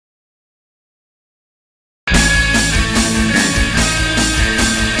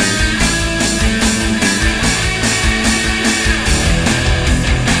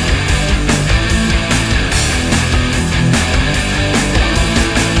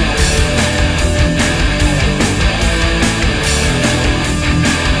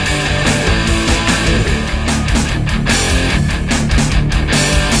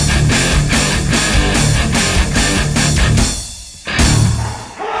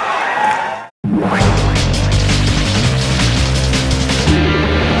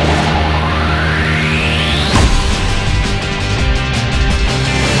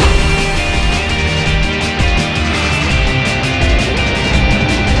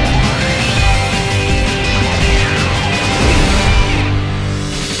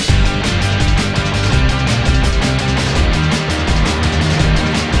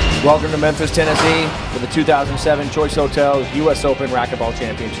Welcome to Memphis, Tennessee for the 2007 Choice Hotels US Open Racquetball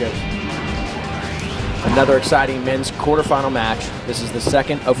Championship. Another exciting men's quarterfinal match. This is the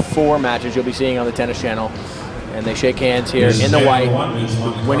second of 4 matches you'll be seeing on the Tennis Channel. And they shake hands here in the white.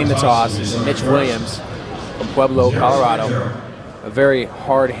 Winning the toss is Mitch Williams from Pueblo, Colorado. A very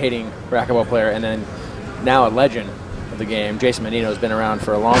hard-hitting racquetball player, and then now a legend of the game. Jason Mannino has been around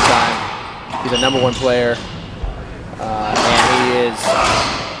for a long time. He's a #1 player, and he is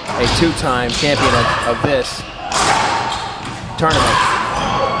a 2-time champion of this tournament.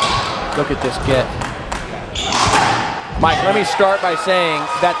 Look at this get. Mike, let me start by saying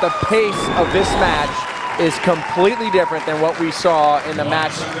that the pace of this match is completely different than what we saw in the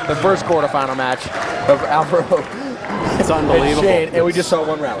match, the first quarterfinal match of Alvaro. It's unbelievable. And we just saw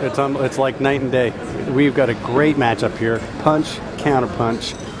one round. It's like night and day. We've got a great matchup here. Punch, counter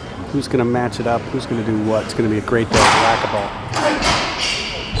punch. Who's going to match it up? Who's going to do what? It's going to be a great day of racquetball.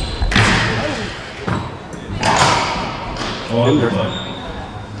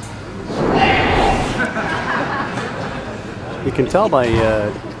 You can tell by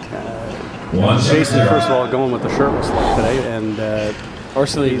Jason, first of all, going with the shirtless look today, and or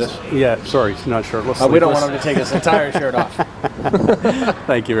sleeveless. Yeah, sorry, not shirtless. We don't want him to take his entire shirt off.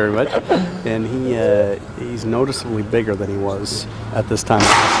 Thank you very much. And he's noticeably bigger than he was at this time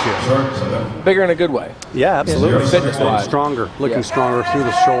last year. Bigger in a good way. Yeah, absolutely. Fitness-wise. Stronger, looking stronger through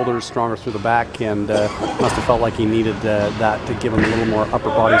the shoulders, stronger through the back, and must have felt like he needed that to give him a little more upper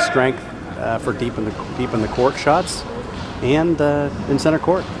body strength for deep in the court shots. And in center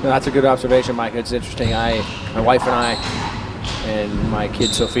court. No, that's a good observation, Mike. It's interesting. My wife and I, and my kid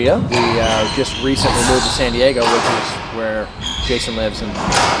Sophia, we just recently moved to San Diego, which is where Jason lives. And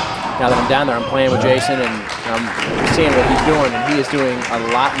now that I'm down there, I'm playing with Jason, and I'm seeing what he's doing. And he is doing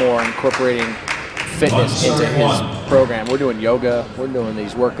a lot more, incorporating fitness into his program. We're doing yoga, we're doing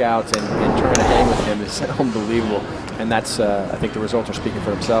these workouts, and trying to hang with him is unbelievable. And that's, I think the results are speaking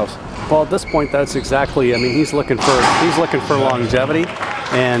for themselves. Well, at this point, that's exactly. I mean, he's looking for longevity,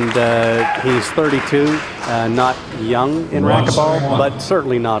 and he's 32, not young in racquetball, but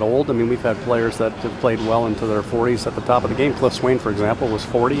certainly not old. I mean, we've had players that have played well into their 40s at the top of the game. Cliff Swain, for example, was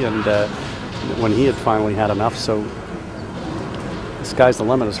 40, and when he had finally had enough. So the sky's the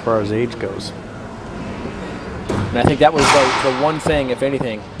limit as far as age goes. And I think that was the one thing, if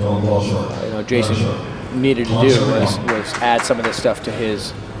anything, Jason needed to do was add some of this stuff to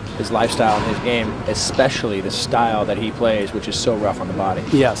his lifestyle and his game, especially the style that he plays, which is so rough on the body.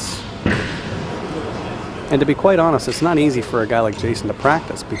 Yes. And to be quite honest, it's not easy for a guy like Jason to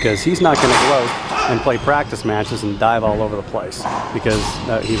practice, because he's not going to go out and play practice matches and dive all over the place, because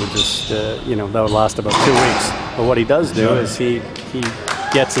he would just, that would last about 2 weeks. But what he does do is he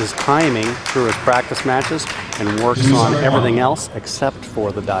gets his timing through his practice matches and works on everything else except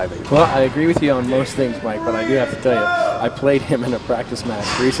for the diving. Well, I agree with you on most things, Mike, but I do have to tell you, I played him in a practice match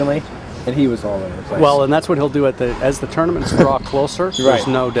recently, and he was all over the place. Well, and that's what he'll do as the tournaments draw closer. There's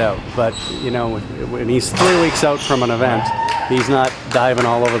no doubt. But when he's 3 weeks out from an event, he's not diving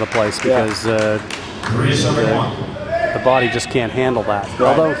all over the place, because the body just can't handle that.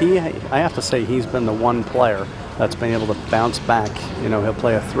 Right. Although I have to say, he's been the one player that's been able to bounce back. He'll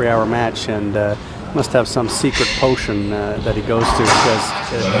play a 3-hour match and must have some secret potion that he goes to, because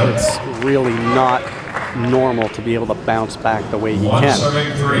it's really not normal to be able to bounce back the way he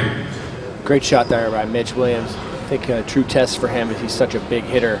can. Great shot there by Mitch Williams. I think a true test for him, is he's such a big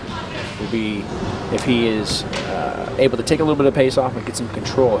hitter, will be if he is able to take a little bit of pace off and get some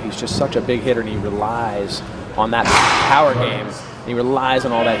control. He's just such a big hitter, and he relies on that power game. He relies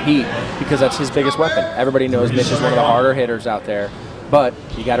on all that heat, because that's his biggest weapon. Everybody knows Mitch is one of the harder hitters out there, but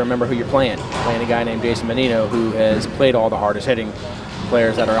you got to remember who you're playing. Playing a guy named Jason Mannino, who has played all the hardest hitting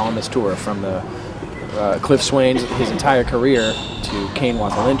players that are on this tour, from the Cliff Swain's his entire career to Kane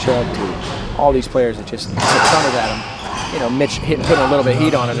Wasalinchuk, to all these players that just thundered at him. Mitch putting a little bit of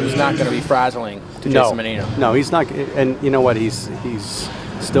heat on it is not going to be frazzling to Jason Mannino. No, he's not. And you know what? He's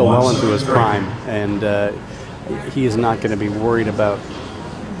still well into his prime, and he is not going to be worried about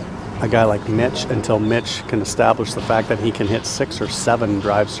a guy like Mitch until Mitch can establish the fact that he can hit 6 or 7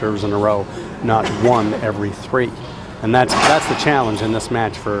 drive serves in a row, not 1 every 3. And that's the challenge in this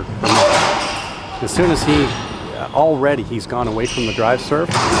match for Mitch. As soon as he's gone away from the drive serve,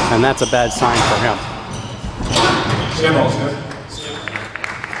 and that's a bad sign for him.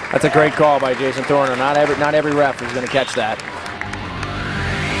 That's a great call by Jason Thorner. Not every ref is going to catch that.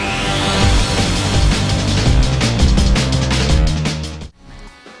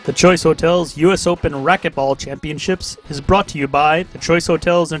 The Choice Hotels US Open Racquetball Championships is brought to you by the Choice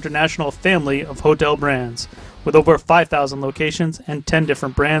Hotels International family of hotel brands, with over 5,000 locations and 10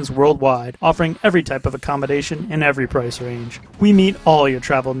 different brands worldwide, offering every type of accommodation in every price range. We meet all your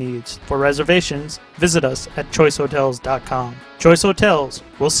travel needs. For reservations, visit us at choicehotels.com. Choice Hotels,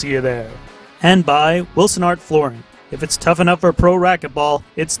 we'll see you there. And by Wilson Art Flooring. If it's tough enough for pro racquetball,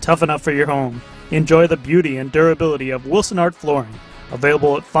 it's tough enough for your home. Enjoy the beauty and durability of Wilson Art Flooring,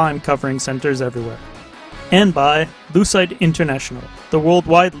 available at fine covering centers everywhere. And by Lucite International, the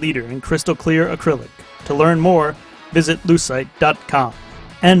worldwide leader in crystal clear acrylic. To learn more, visit lucite.com.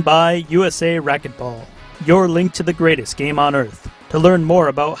 And by USA Racquetball, your link to the greatest game on earth. To learn more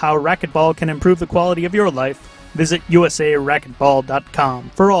about how racquetball can improve the quality of your life, visit usaracquetball.com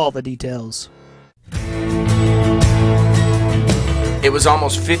for all the details. It was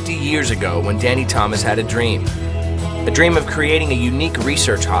almost 50 years ago when Danny Thomas had a dream of creating a unique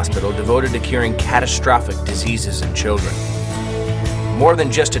research hospital devoted to curing catastrophic diseases in children. More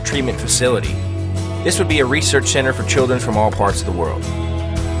than just a treatment facility, this would be a research center for children from all parts of the world.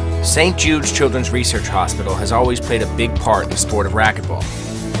 St. Jude's Children's Research Hospital has always played a big part in the sport of racquetball.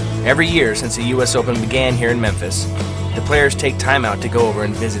 Every year since the US Open began here in Memphis, the players take time out to go over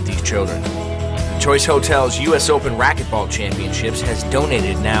and visit these children. Choice Hotels US Open Racquetball Championships has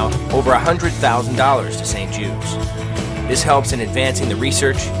donated now over $100,000 to St. Jude's. This helps in advancing the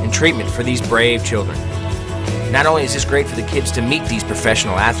research and treatment for these brave children. Not only is this great for the kids to meet these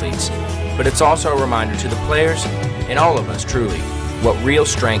professional athletes, but it's also a reminder to the players and all of us truly what real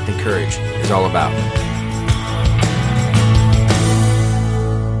strength and courage is all about.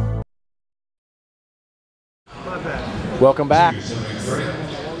 Welcome back.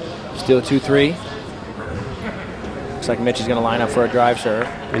 Still 2-3. Looks like Mitch is going to line up for a drive serve.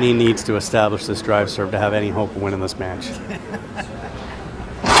 And he needs to establish this drive serve to have any hope of winning this match.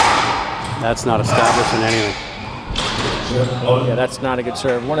 That's not establishing anything. Yeah, that's not a good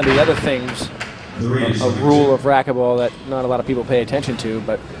serve. One of the other things, a rule of racquetball that not a lot of people pay attention to,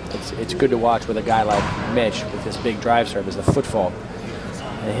 but it's good to watch with a guy like Mitch with this big drive serve, is the foot fault.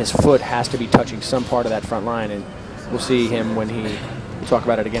 And his foot has to be touching some part of that front line, and we'll see him we'll talk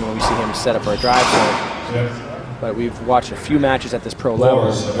about it again when we see him set up for a drive serve. But we've watched a few matches at this pro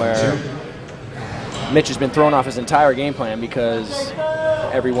level where Mitch has been thrown off his entire game plan because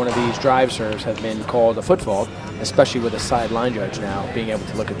every one of these drive serves have been called a foot fault, especially with a sideline judge now being able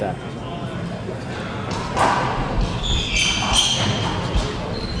to look at that.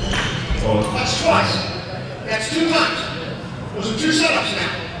 That's twice. That's 2 times. Those are 2 setups now.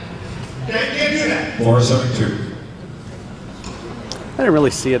 Okay, can't do that. 4-7-2. I didn't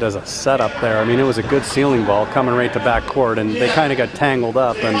really see it as a setup there. I mean, it was a good ceiling ball coming right to back court, and they kind of got tangled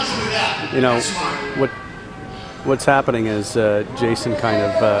up. And you know what's happening is Jason kind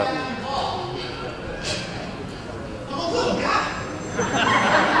of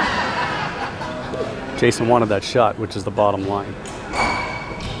Jason wanted that shot, which is the bottom line.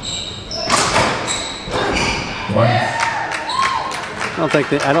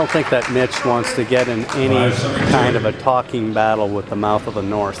 I don't think that Mitch wants to get in any kind of a talking battle with the mouth of the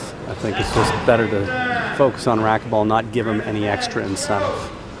North. I think it's just better to focus on racquetball, not give him any extra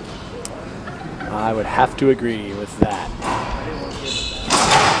incentive. I would have to agree with that.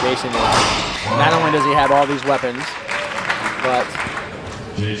 Jason, not only does he have all these weapons, but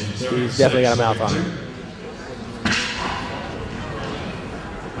he's definitely got a mouth on him.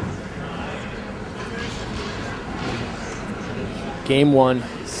 Game 1,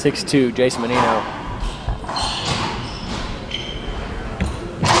 6-2, Jason Mannino.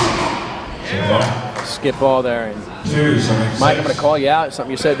 Skip ball there. And Mike, I'm going to call you out.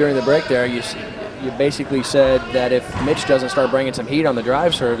 Something you said during the break there. You basically said that if Mitch doesn't start bringing some heat on the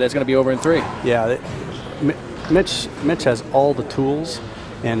drive serve, that's going to be over in 3. Yeah, Mitch has all the tools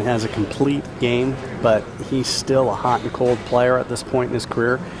and has a complete game, but he's still a hot and cold player at this point in his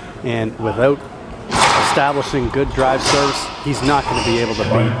career, and without establishing good drive serves, he's not going to be able to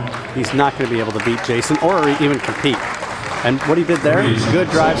beat. He's not going to be able to beat Jason or even compete. And what he did there, good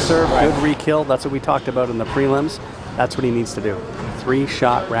drive serve, good re-kill. That's what we talked about in the prelims. That's what he needs to do.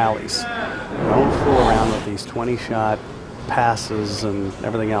 3-shot rallies. Don't fool around with these 20-shot passes and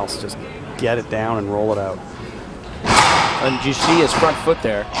everything else. Just get it down and roll it out. And did you see his front foot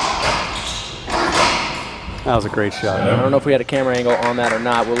there? That was a great shot. I don't know if we had a camera angle on that or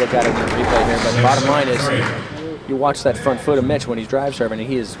not. We'll look at it in the replay here. But the bottom line is, you watch that front foot of Mitch when he's drive serving, and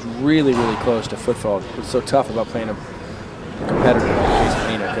he is really, really close to foot fault. It's so tough about playing a competitor like Jason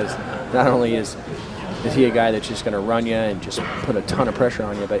Mannino, because not only is he a guy that's just going to run you and just put a ton of pressure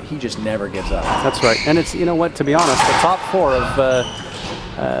on you, but he just never gives up. That's right. And it's, you know what, to be honest, the top 4 of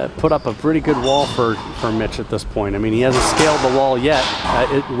put up a pretty good wall for Mitch at this point. I mean, he hasn't scaled the wall yet.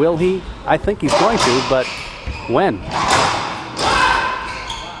 Will he? I think he's going to, but when?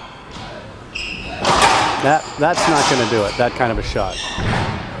 That's not going to do it, that kind of a shot.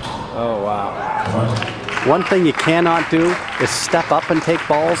 Oh, wow. One thing you cannot do is step up and take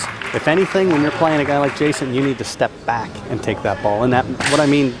balls. If anything, when you're playing a guy like Jason, you need to step back and take that ball. And what I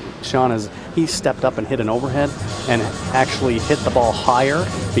mean, Sean, is he stepped up and hit an overhead and actually hit the ball higher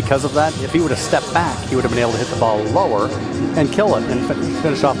because of that. If he would have stepped back, he would have been able to hit the ball lower and kill it and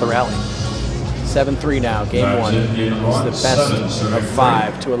finish off the rally. 7-3 now, game one. It's the best of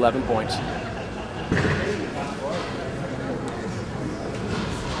 5 to 11 points.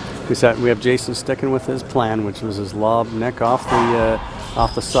 We have Jason sticking with his plan, which was his lob neck off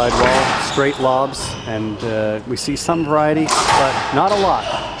the side wall, straight lobs, and we see some variety, but not a lot.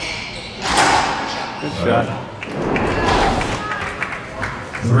 Good shot.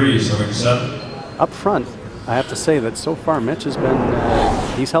 3-7. Up front, I have to say that so far Mitch has been,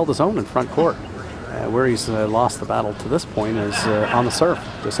 he's held his own in front court. Where he's lost the battle to this point is on the serve.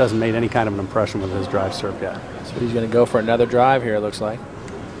 Just hasn't made any kind of an impression with his drive serve yet. So he's going to go for another drive here, it looks like.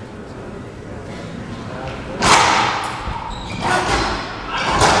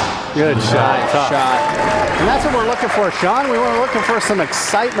 Good shot. Nice shot. And that's what we're looking for, Sean. We were looking for some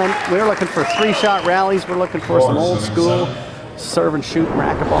excitement. We were looking for 3-shot rallies. We're looking for some old school serve and shoot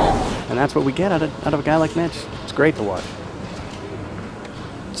racquetball. And that's what we get out of a guy like Mitch. It's great to watch.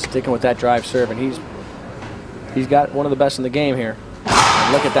 Sticking with that drive serve, and he's got one of the best in the game here.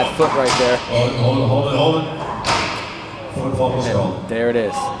 And look at that foot right there. Hold it. Foot fault was called. There it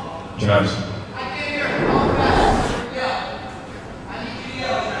is. Travis.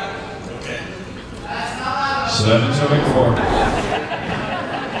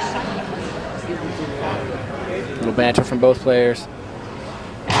 7-4. Little banter from both players.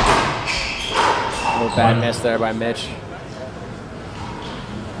 A little bad miss there by Mitch.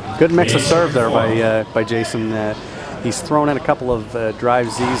 Good mix of serve there by Jason. He's thrown in a couple of drive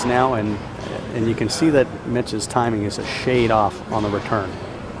Zs now, and you can see that Mitch's timing is a shade off on the return.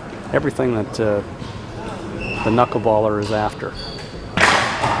 Everything that the knuckleballer is after.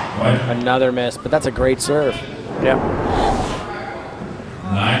 Another miss, but that's a great serve. Yeah.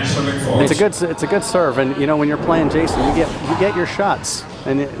 9-4. It's a good serve, and you know when you're playing Jason, you get your shots,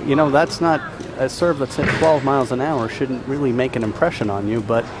 and you know that's not a serve that's hit 12 miles an hour shouldn't really make an impression on you,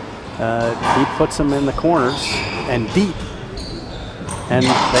 but he puts them in the corners and deep, and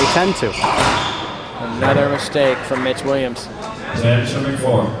they tend to. Another mistake from Mitch Williams.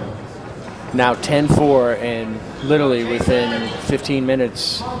 10-4. Now 10-4, and literally within 15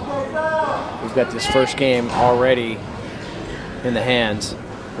 minutes, we've got this first game already in the hands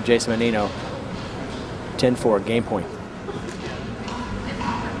of Jason Mannino. 10-4, game point.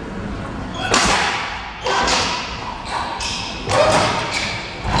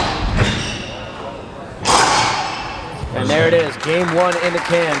 And there it is, game one in the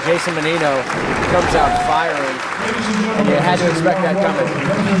can. Jason Mannino comes out firing, and you had to expect that coming.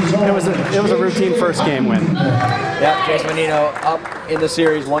 It was a routine first game win. Yep, Jason Mannino up in the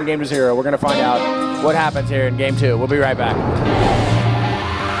series, 1-0. We're going to find out what happens here in game two. We'll be right back.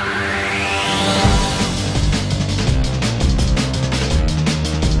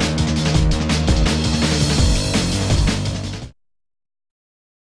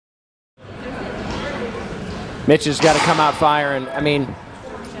 Mitch has got to come out firing. I mean,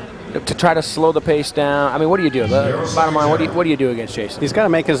 to try to slow the pace down. I mean, what do you do? Bottom line, what do you do against Jason? He's got to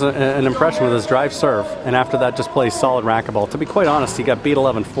make an impression with his drive serve, and after that just plays solid racquetball. To be quite honest, he got beat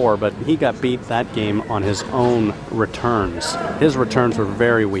 11-4, but he got beat that game on his own returns. His returns were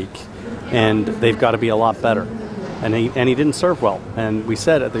very weak, and they've got to be a lot better. And he didn't serve well. And we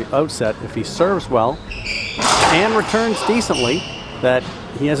said at the outset, if he serves well and returns decently, that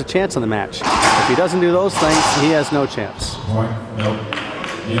he has a chance in the match. If he doesn't do those things, he has no chance. Nope.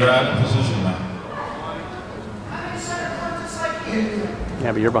 You're out of position now.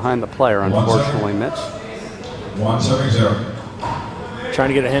 Yeah, but you're behind the player, unfortunately, Mitch. 1-0. Trying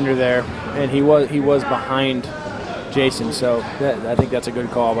to get a hinder there, and he was behind Jason, so I think that's a good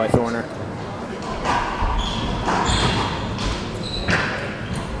call by Thorner.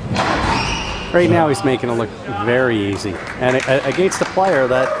 Right now he's making it look very easy, and against a player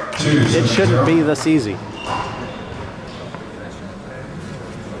that it shouldn't be this easy.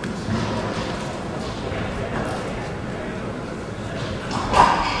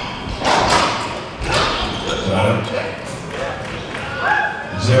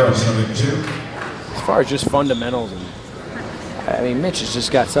 As far as just fundamentals, I mean, Mitch has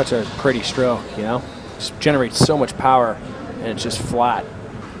just got such a pretty stroke, you know? Just generates so much power, and it's just flat.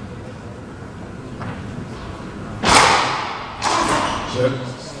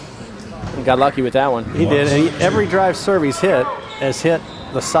 And got lucky with that one. He did. And every drive serve he's hit has hit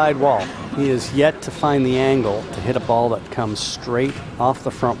the side wall. He is yet to find the angle to hit a ball that comes straight off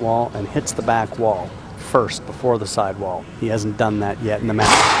the front wall and hits the back wall first before the side wall. He hasn't done that yet in the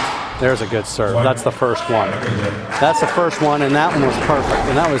match. There's a good serve. That's the first one. That's the first one, and that one was perfect.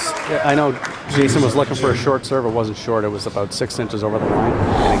 And that was, I know Jason was looking for a short serve. It wasn't short. It was about 6 inches over the line,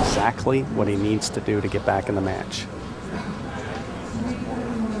 and exactly what he needs to do to get back in the match.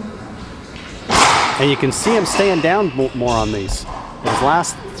 And you can see him staying down more on these. His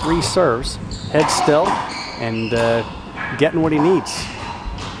last 3 serves, head still, and getting what he needs.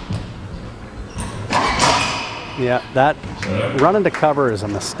 Yeah, that running to cover is a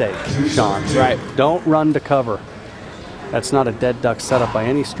mistake, Sean. Right. Don't run to cover. That's not a dead duck setup by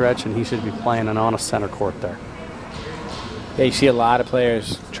any stretch, and he should be playing an honest center court there. Yeah, you see a lot of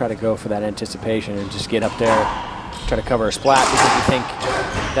players try to go for that anticipation and just get up there, try to cover a splat because you think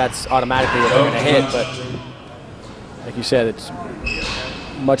that's automatically what they're going to hit, but like you said, it's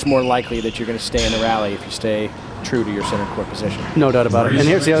much more likely that you're going to stay in the rally if you stay true to your center court position. No doubt about it. And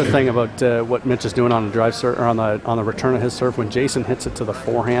here's the other thing about what Mitch is doing on the drive serve, or on the return of his serve. When Jason hits it to the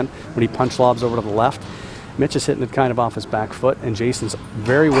forehand, when he punch lobs over to the left, Mitch is hitting it kind of off his back foot, and Jason's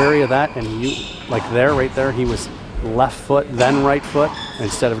very wary of that. And like there, right there, he was left foot, then right foot,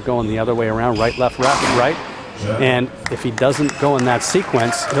 instead of going the other way around, right, left, right. And if he doesn't go in that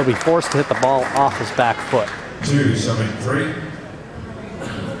sequence, he'll be forced to hit the ball off his back foot. 2-7-3.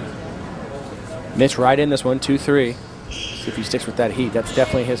 Mitch right in this one, 2-3. See if he sticks with that heat. That's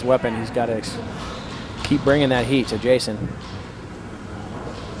definitely his weapon. He's got to keep bringing that heat to Jason.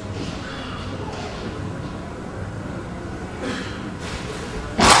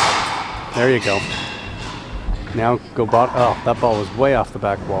 There you go. Now go oh, that ball was way off the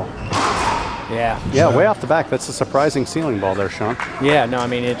back wall. Yeah. Yeah, way off the back. That's a surprising ceiling ball there, Sean. Yeah, no, I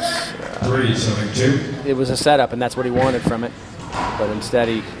mean, it's 3-7-2. it was a setup, and that's what he wanted from it. But instead,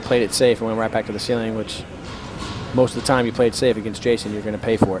 he played it safe and went right back to the ceiling, which most of the time you played safe against Jason, you're going to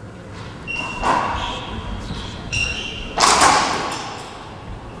pay for it.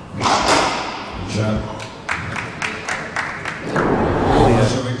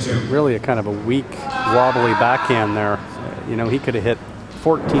 Really a kind of a weak, wobbly backhand there. You know, he could have hit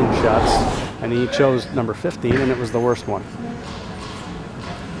 14 shots, and he chose number 15, and it was the worst one.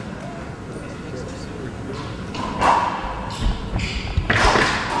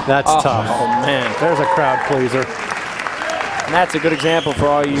 That's tough. Oh, man. There's a crowd pleaser. And that's a good example for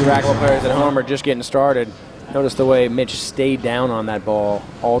all you racquetball players at home or just getting started. Notice the way Mitch stayed down on that ball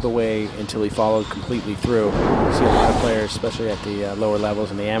all the way until he followed completely through. You see a lot of players, especially at the lower levels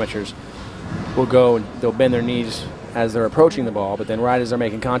and the amateurs, will go and they'll bend their knees as they're approaching the ball, but then right as they're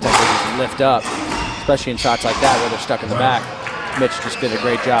making contact, they just lift up, especially in shots like that where they're stuck in the back. Mitch just did a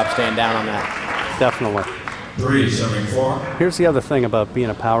great job staying down on that. Definitely. 3-7-4. Here's the other thing about being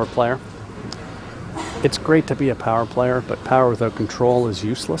a power player. It's great to be a power player, but power without control is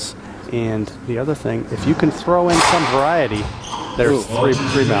useless. And the other thing, if you can throw in some variety, there's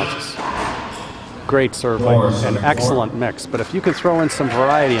three bounces. Great serve, an excellent mix. But if you can throw in some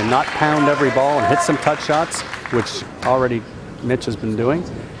variety and not pound every ball and hit some touch shots, which already Mitch has been doing,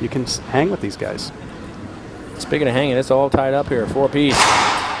 you can hang with these guys. Speaking of hanging, it's all tied up here, 4-piece.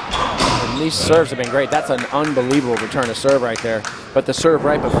 And these serves have been great. That's an unbelievable return to serve right there. But the serve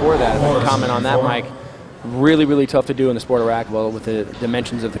right before that, if I can comment on that, Mike, really, really tough to do in the sport of racquetball with the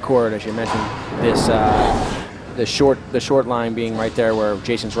dimensions of the court, as you mentioned. This the short line being right there where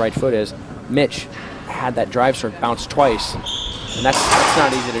Jason's right foot is. Mitch had that drive serve bounce twice, and that's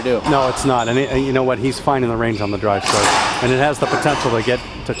not easy to do. No, it's not. And you know what? He's finding the range on the drive serve, and it has the potential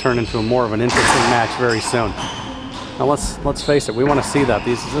to turn into a more of an interesting match very soon. Now let's face it, we want to see that.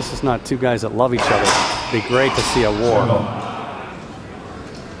 This is not two guys that love each other. It'd be great to see a war.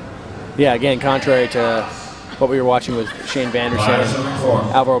 Yeah, again, contrary to what we were watching with Shane Vanderson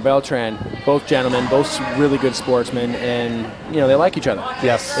and Alvaro Beltran, both gentlemen, both really good sportsmen, and they like each other.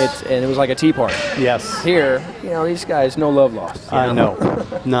 Yes. And it was like a tea party. Yes. Here, these guys, no love lost. I know,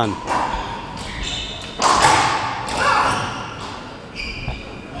 none.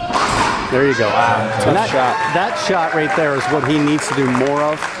 There you go. And that shot right there is what he needs to do more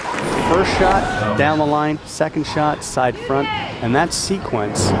of. First shot, down the line. Second shot, side front. And that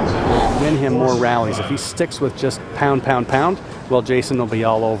sequence will win him more rallies. If he sticks with just pound, pound, pound, well, Jason will be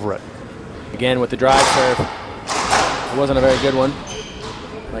all over it. Again, with the drive serve, it wasn't a very good one.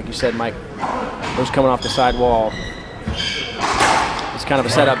 Like you said, Mike, it was coming off the side wall. It's kind of a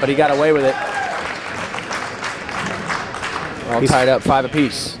setup, but he got away with it. All tied up, 5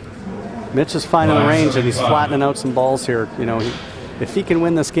 apiece. Mitch is finding the range, and he's flattening out some balls here. If he can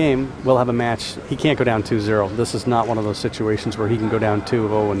win this game, we'll have a match. He can't go down 2-0. This is not one of those situations where he can go down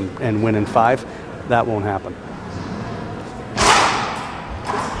 2-0 and win in 5. That won't happen.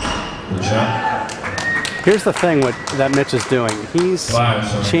 Here's the thing that Mitch is doing. He's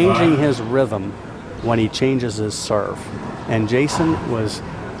changing his rhythm when he changes his serve. And Jason was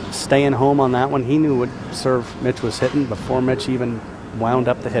staying home on that one. He knew what serve Mitch was hitting before Mitch even wound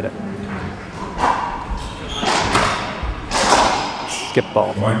up to hit it. Skip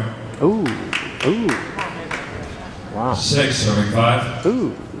ball. Ooh. Ooh. Wow. 6, serving 5.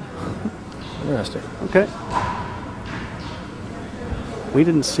 Ooh. Interesting. Okay. We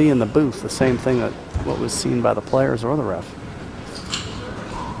didn't see in the booth the same thing that what was seen by the players or the ref.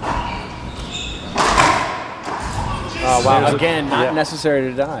 Oh, wow. Again, not necessary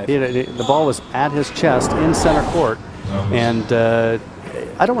to dive. The ball was at his chest in center court. And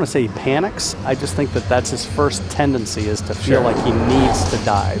I don't want to say he panics. I just think that that's his first tendency, is to feel like he needs to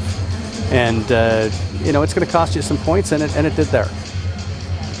dive. And, you know, it's going to cost you some points, and it did there.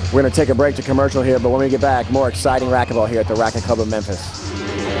 We're going to take a break to commercial here, but when we get back, more exciting racquetball here at the Racket Club of Memphis.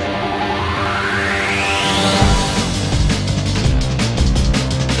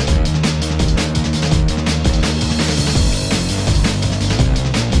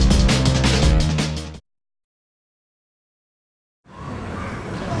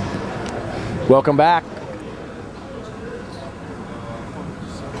 Welcome back.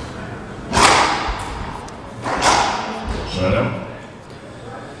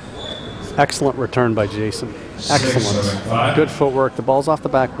 Excellent return by Jason. Excellent. Good footwork. The ball's off the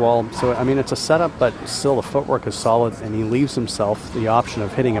back wall. So, I mean, it's a setup, but still the footwork is solid, and he leaves himself the option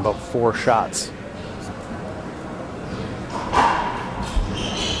of hitting about 4 shots.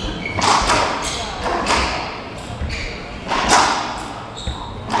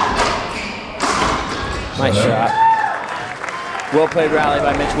 Nice shot. Well played rally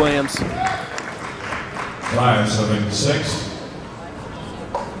by Mitch Williams. 5, serving 6.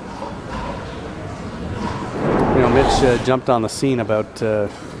 You know, Mitch jumped on the scene about,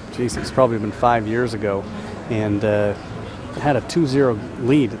 geez, it's probably been 5 years ago, and had a 2-0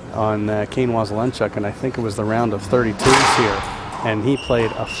 lead on Kane Wazelenchuk, and I think it was the round of 32s here. And he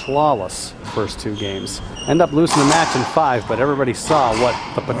played a flawless first 2 games. Ended up losing the match in 5, but everybody saw what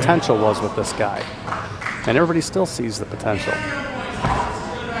the potential was with this guy. And everybody still sees the potential.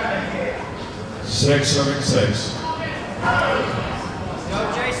 6, serving 6.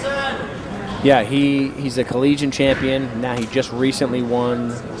 Yeah, he's a collegiate champion. Now he just recently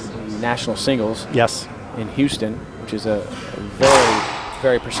won national singles. Yes. In Houston, which is a very,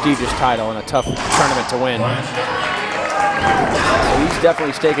 very prestigious title and a tough tournament to win. So he's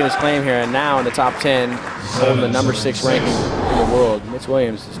definitely staking his claim here, and now in the top 10, holding the number 6 ranking in the world. Mitch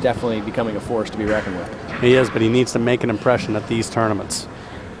Williams is definitely becoming a force to be reckoned with. He is, but he needs to make an impression at these tournaments.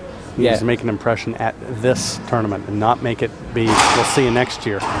 He needs to make an impression at this tournament and not make it be, we'll see you next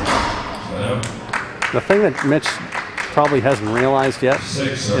year. The thing that Mitch probably hasn't realized yet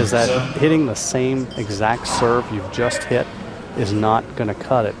is that hitting the same exact serve you've just hit is not going to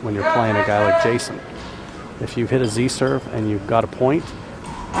cut it when you're playing a guy like Jason. If you hit a Z serve and you've got a point,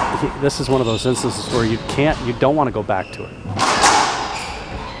 this is one of those instances where you don't want to go back to it.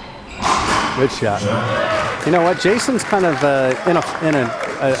 Good shot. You know what? Jason's kind of in a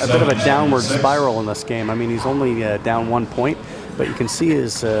bit of a downward spiral in this game. I mean, he's only down 1 point, but you can see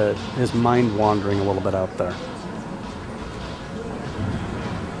his mind wandering a little bit out there.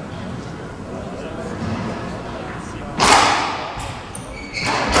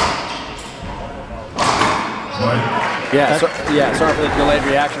 Yeah, sorry for the delayed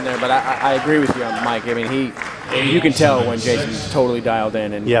reaction there, but I agree with you, Mike. I mean, you can tell when Jason's totally dialed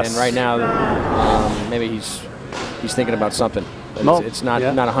in, and right now maybe he's thinking about something. It's not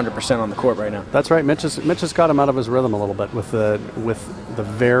 100% on the court right now. That's right. Mitch has got him out of his rhythm a little bit with the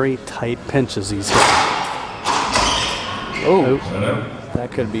very tight pinches he's hit. Oh,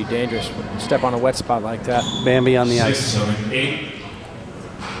 that could be dangerous. Step on a wet spot like that. Bambi on the ice. 6, 7, 8.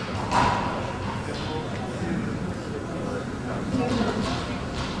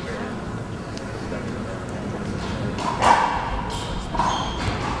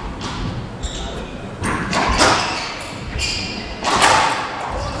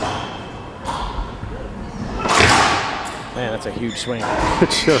 Man, that's a huge swing.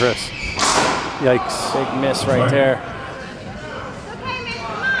 It sure is. Yikes. Big miss right there.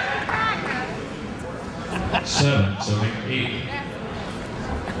 7, 8.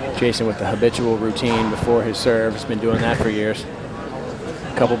 Jason with the habitual routine before his serve. He's been doing that for years.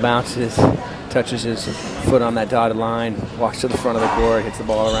 A couple bounces, touches his foot on that dotted line, walks to the front of the court, hits the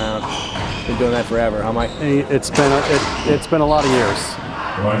ball around. Been doing that forever, huh, Mike? It's been a lot of years.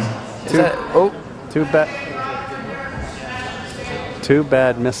 Two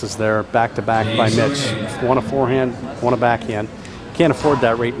bad misses there, back to back by Mitch. One a forehand, one a backhand. Can't afford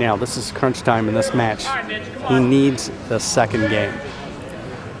that right now. This is crunch time in this match. He needs the second game.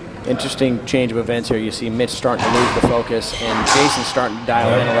 Interesting change of events here. You see Mitch starting to lose the focus, and Jason starting to dial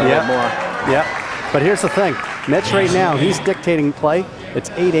in a little bit more. Yep. But here's the thing. Mitch right now, he's dictating play.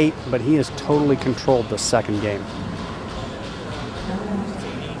 It's 8-8, but he has totally controlled the second game.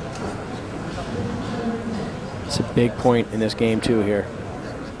 It's a big point in this game, too, here.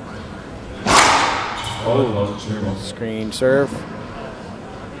 Screen serve.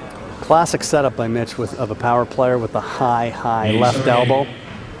 Classic setup by Mitch of a power player with the high left elbow.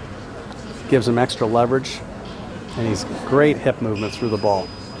 Gives him extra leverage, and he's great hip movement through the ball.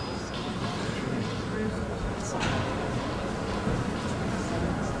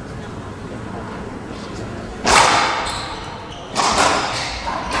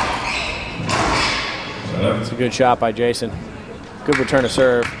 It's a good shot by Jason. Good return of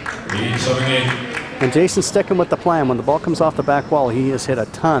serve. And Jason's sticking with the plan. When the ball comes off the back wall, he has hit a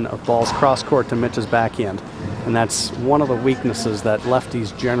ton of balls cross-court to Mitch's backhand. And that's one of the weaknesses that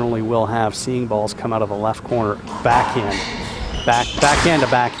lefties generally will have, seeing balls come out of the left corner, backhand to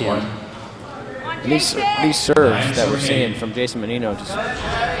backhand. And these serves that we're seeing from Jason Mannino, just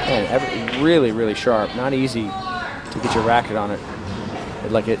man, really sharp. Not easy to get your racket on it.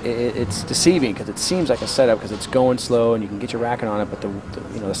 It's deceiving because it seems like a setup because it's going slow and you can get your racket on it, but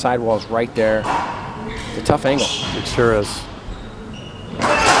the sidewall's right there. It's a tough angle. It sure is.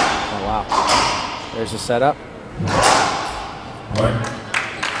 Oh wow! There's the setup.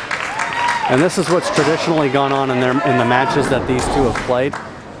 And this is what's traditionally gone on in the matches that these two have played.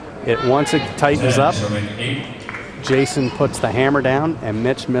 Once it tightens up, Jason puts the hammer down and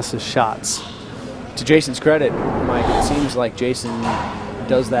Mitch misses shots. To Jason's credit, Mike, it seems like Jason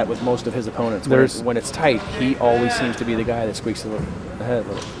does that with most of his opponents. When it's tight, he always seems to be the guy that squeaks ahead a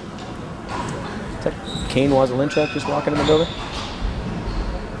little. Is that Kane Wazelinchuk just walking in the building?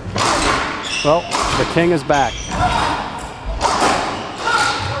 Well, the king is back.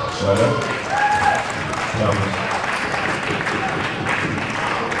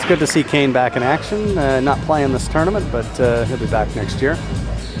 It's good to see Kane back in action. Not playing this tournament, but he'll be back next year.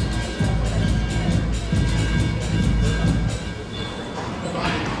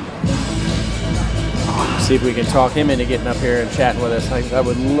 See if we can talk him into getting up here and chatting with us. I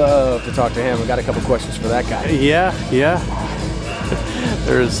would love to talk to him. We've got a couple questions for that guy. Yeah.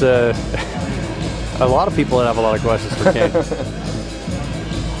 There's a lot of people that have a lot of questions for Kane.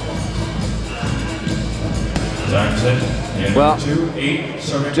 Well,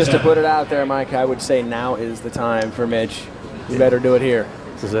 just to put it out there, Mike, I would say now is the time for Mitch. You better do it here.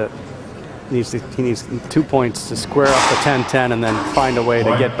 This is it. He needs 2 points to square up the 10-10 and then find a way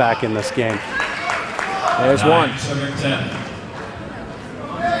to get back in this game. There's one.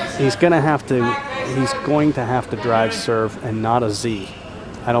 He's going to have to drive serve and not a Z.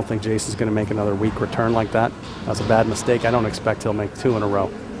 I don't think Jason's going to make another weak return like that. That's a bad mistake. I don't expect he'll make 2 in a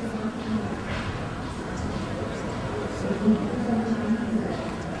row.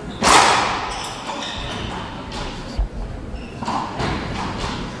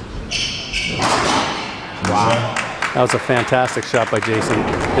 Wow. That was a fantastic shot by Jason.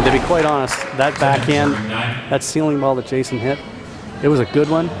 And to be quite honest, that backhand, that ceiling ball that Jason hit, it was a good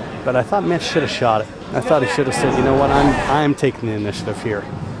one, but I thought Mitch should have shot it. I thought he should have said, you know what, I'm taking the initiative here.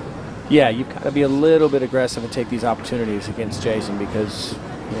 Yeah, you've got to be a little bit aggressive and take these opportunities against Jason because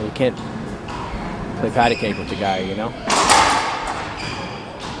you can't play patty cake with the guy, you know?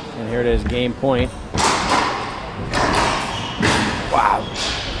 And here it is, game point. Wow.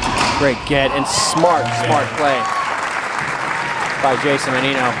 Great get and smart play by Jason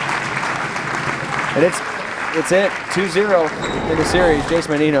Mannino. And it's it, 2-0 in the series.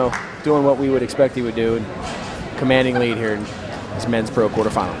 Jason Mannino doing what we would expect he would do, and commanding lead here in this men's pro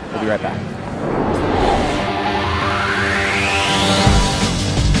quarterfinal. We'll be right back.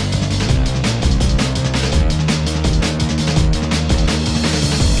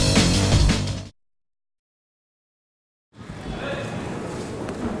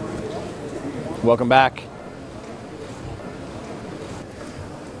 Welcome back.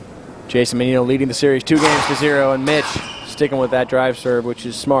 Jason Mannino leading the series 2-0, and Mitch sticking with that drive serve, which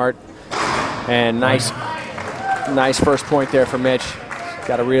is smart. And nice first point there for Mitch.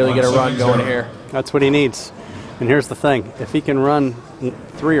 Got to really get a run going here. That's what he needs. And here's the thing. If he can run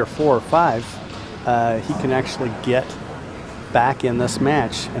 3 or 4 or 5, he can actually get back in this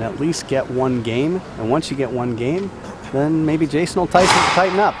match and at least get one game. And once you get one game, then maybe Jason will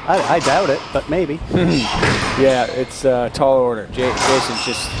tighten up. I doubt it, but maybe. Yeah, it's a tall order. Jason's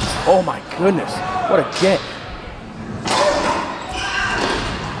just, oh my goodness, what a get.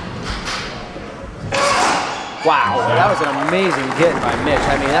 Wow, that was an amazing hit by Mitch.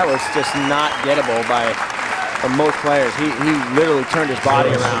 I mean, that was just not gettable by most players. He literally turned his body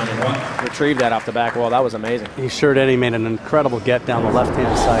around and retrieved that off the back wall. That was amazing. He sure did. He made an incredible get down the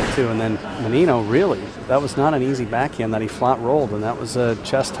left-hand side, too. And then Mannino, really, that was not an easy backhand that he flat rolled, and that was a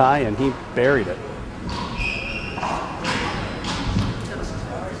chest high, and he buried it.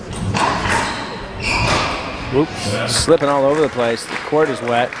 Oops. Slipping all over the place. The court is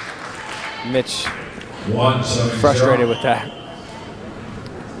wet. Mitch frustrated with that.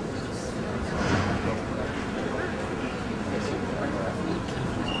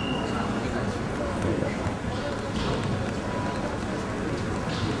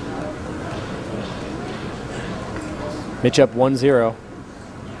 Mitch up 1-0.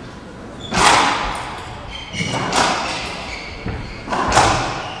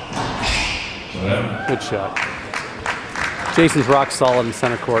 Good shot. Jason's rock solid in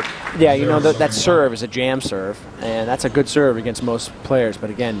center court. Yeah, you know, that serve is a jam serve, and that's a good serve against most players. But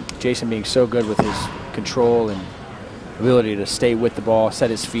again, Jason being so good with his control and ability to stay with the ball,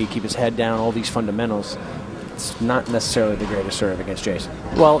 set his feet, keep his head down, all these fundamentals, it's not necessarily the greatest serve against Jason.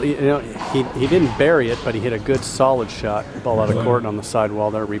 Well, you know, he didn't bury it, but he hit a good solid shot, ball out of court on the sidewall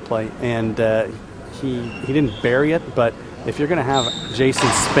there, replay. And he didn't bury it, but if you're going to have Jason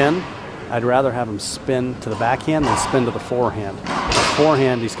spin, I'd rather have him spin to the backhand than spin to the forehand. The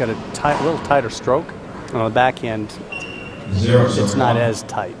forehand, he's got a little tighter stroke. On the backhand, it's not as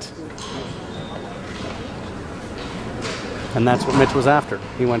tight. And that's what Mitch was after.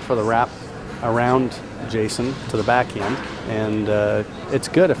 He went for the wrap around Jason to the backhand, and it's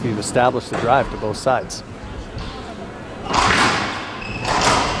good if you've established the drive to both sides.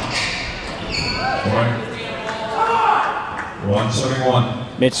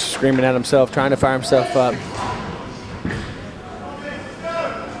 Mitch screaming at himself, trying to fire himself up.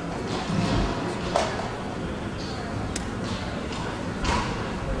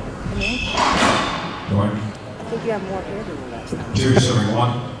 I think you have more air than the last time.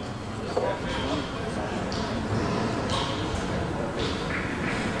 2-7-1.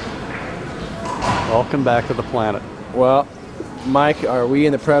 Welcome back to the planet. Well, Mike, are we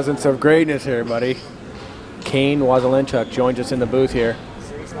in the presence of greatness here, buddy? Kane Wazelenchuk joins us in the booth here.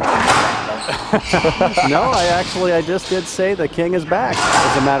 No, I just did say the king is back,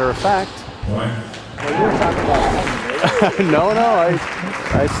 as a matter of fact. Well, you were talking about No,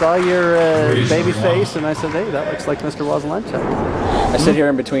 I saw your baby face, and I said, hey, that looks like Mr. Wazelenchuk. I sit here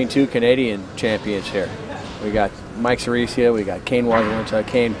in between two Canadian champions here. We got Mike Ceresia, we got Kane Wazelenchuk.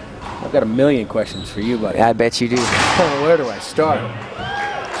 Kane, I've got a million questions for you, buddy. I bet you do. Oh, where do I start?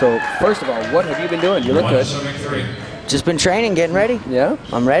 So, first of all, what have you been doing? You look good. Just been training, getting ready. Yeah?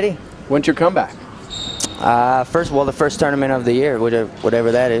 I'm ready. When's your comeback? The first tournament of the year,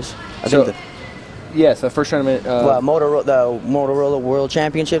 whatever that is. Yes, the first tournament. The Motorola World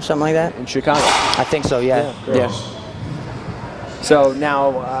Championship, something like that. In Chicago. I think so. Yeah. So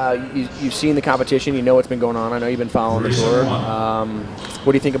now you've seen the competition. You know what's been going on. I know you've been following the tour.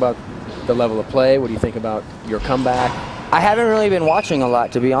 What do you think about the level of play? What do you think about your comeback? I haven't really been watching a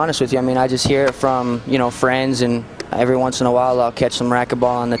lot, to be honest with you. I mean, I just hear it from friends, and every once in a while I'll catch some racquetball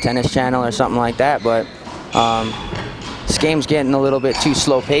on the tennis channel or something like that. But this game's getting a little bit too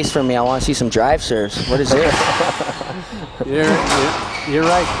slow paced for me. I want to see some drive serves. What is it? You're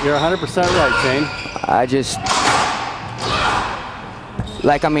right. You're 100% right, Kane. I just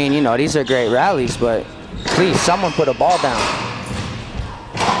these are great rallies, but please, someone put a ball down.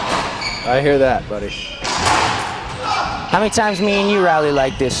 I hear that, buddy. How many times me and you rally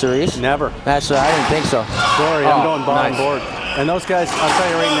like this, Cerise? Never. I didn't think so. Sorry, I'm going bottom board. And those guys, I'll tell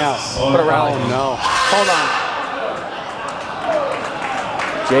you right now. What a rally. Oh, no. Hold on.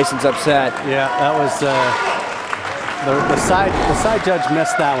 Jason's upset. Yeah, that was the side judge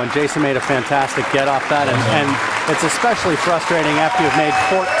missed that one. Jason made a fantastic get off that, and it's especially frustrating after you've made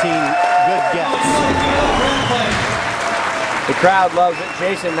 14 good gets. The crowd loves it.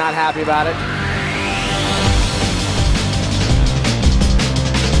 Jason not happy about it.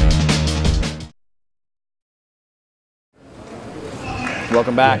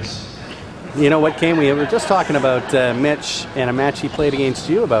 Welcome back. You know what, Kane? We were just talking about Mitch and a match he played against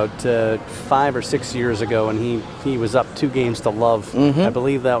you about 5 or 6 years ago, and he was up 2 games to love. I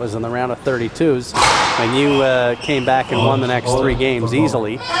believe that was in the round of 32s, and you came back and won the next 3 games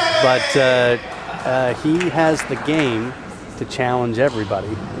easily. But he has the game to challenge everybody.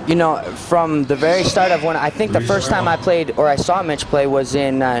 You know, from the very start of when I think the first time I played or I saw Mitch play was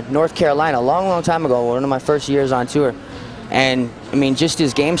in North Carolina, a long, long time ago, one of my first years on tour. And I mean, just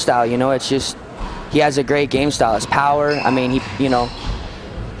his game style, you know, it's just, he has a great game style. His power, I mean, he, you know,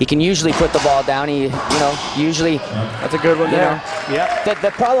 he can usually put the ball down. He, you know, usually. That's a good one there. Yeah.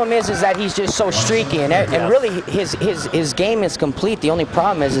 The problem is that he's just so streaky, and really his game is complete. The only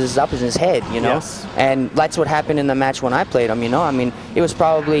problem is up in his head, you know. Yes. And that's what happened in the match when I played him, you know. I mean, it was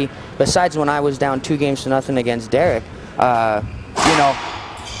probably, besides when I was down 2-0 against Derek, you know,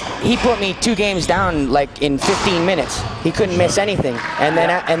 he put me 2 games down like in 15 minutes. He couldn't miss anything, and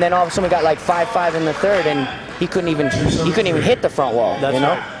then all of a sudden we got like 5-5 in the third, and he couldn't even hit the front wall. That's you know.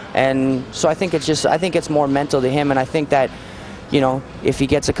 right. And so I think it's more mental to him, and I think that, you know, if he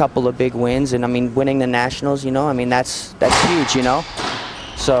gets a couple of big wins, and I mean winning the nationals, you know, I mean that's huge, you know.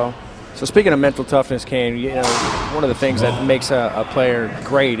 So speaking of mental toughness, Kane, you know, one of the things that makes a player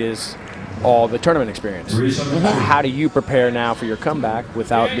great is all the tournament experience. How do you prepare now for your comeback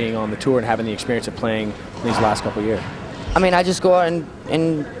without being on the tour and having the experience of playing these last couple of years? I mean, I just go out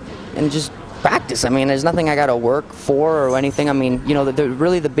and just practice. I mean, there's nothing I got to work for or anything. I mean, you know,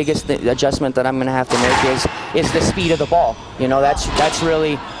 really the biggest adjustment that I'm going to have to make is the speed of the ball. You know, that's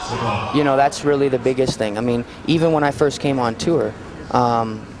really, you know, that's really the biggest thing. I mean, even when I first came on tour,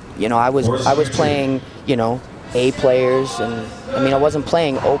 you know, I was playing, you know, A players, and I mean, I wasn't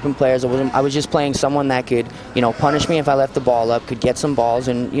playing open players. I was just playing someone that could, you know, punish me if I left the ball up, could get some balls,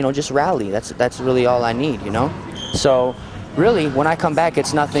 and, you know, just rally. That's really all I need, you know. So really, when I come back,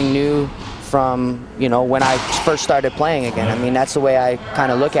 it's nothing new from, you know, when I first started playing again. I mean, that's the way I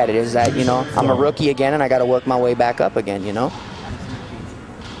kind of look at it, is that, you know, I'm a rookie again and I got to work my way back up again, you know.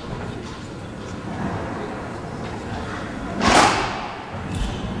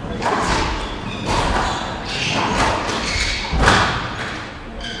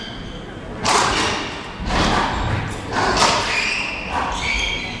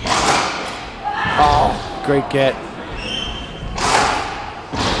 Oh, great get.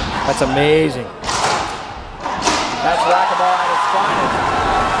 That's amazing. That's racquetball at its finest.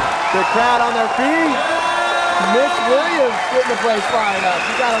 The crowd on their feet. Mitch Williams getting the place fired up.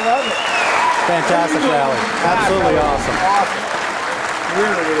 You gotta love it. Fantastic rally. Absolutely awesome. Awesome.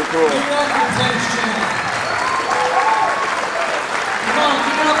 Really, really cool. Keep it up in the tennis channel. Come on,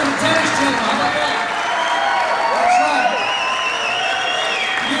 keep it up in the tennis channel. How about that? That's right.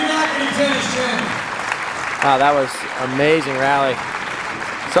 Keep it up in the tennis channel. Wow, that was amazing rally.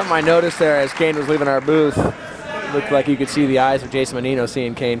 Something I noticed there as Kane was leaving our booth, looked like you could see the eyes of Jason Mannino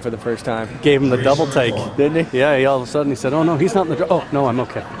seeing Kane for the first time. Gave him the double take. Didn't he? Yeah, all of a sudden he said, oh no, he's not in the oh, no, I'm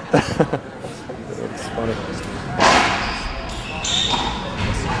okay. It's funny.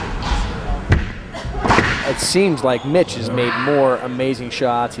 It seems like Mitch has made more amazing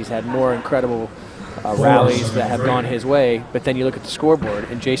shots. He's had more incredible rallies that have gone his way, but then you look at the scoreboard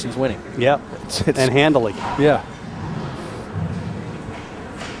and Jason's winning. Yep, and handily. Yeah.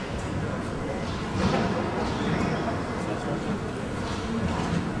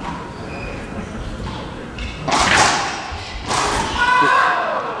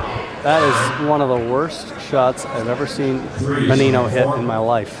 That is one of the worst shots I've ever seen Mannino hit in my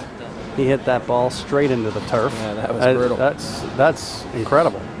life. He hit that ball straight into the turf. Yeah, that was brutal. That's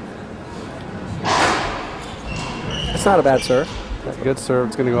incredible. It's not a bad serve. That's a good serve.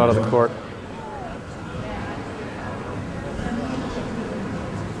 It's going to go out of the court.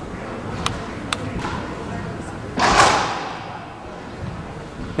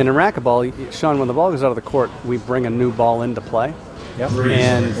 And in racquetball, Sean, when the ball goes out of the court, we bring a new ball into play. Yep.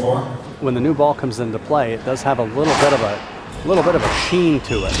 And when the new ball comes into play, it does have a little bit of a sheen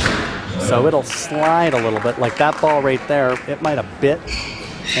to it. So it'll slide a little bit. Like that ball right there, it might have bit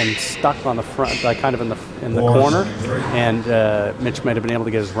and stuck on the front, like kind of in the corner. And Mitch might have been able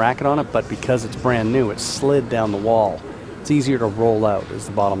to get his racket on it, but because it's brand new, it slid down the wall. It's easier to roll out, is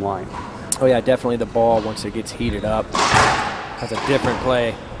the bottom line. Oh yeah, definitely the ball, once it gets heated up, has a different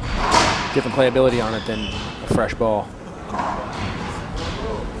playability on it than a fresh ball.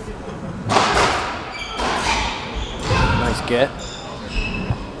 Nice get.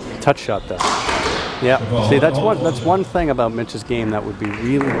 Touch shot though. Yeah. See, that's one thing about Mitch's game that would be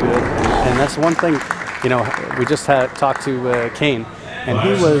really good, and that's one thing. You know, we just talked to Kane, and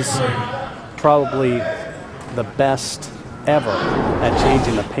he was probably the best ever at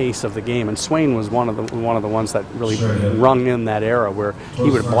changing the pace of the game. And Swain was one of the ones that really rung in that era, where he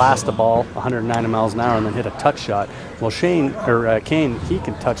would blast the ball 190 miles an hour and then hit a touch shot. Well, Kane, he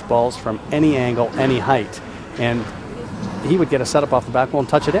can touch balls from any angle, any height, and he would get a setup off the back wall and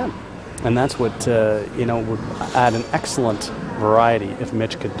touch it in. And that's what, you know, would add an excellent variety if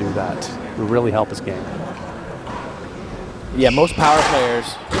Mitch could do that. It would really help his game. Yeah, most power players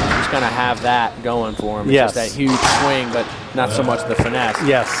just kind of have that going for them. It's Yes. just that huge swing, but not so much the finesse.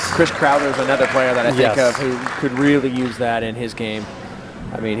 Yes. Chris Crowder's another player that I think Yes. of who could really use that in his game.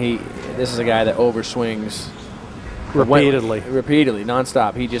 I mean, this is a guy that overswings repeatedly,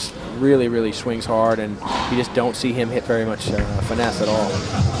 nonstop. He just really, really swings hard, and you just don't see him hit very much finesse at all.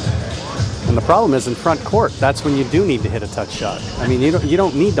 And the problem is in front court, that's when you do need to hit a touch shot. I mean, you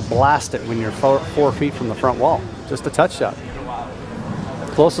don't need to blast it when you're 4 feet from the front wall. Just a touch shot.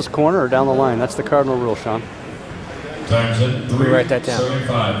 Closest corner or down the line. That's the cardinal rule, Sean. Time's at Let me write that down.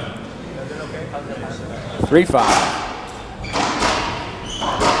 3:75. 3-5.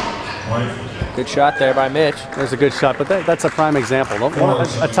 Point. Good shot there by Mitch. There's a good shot, but that's a prime example.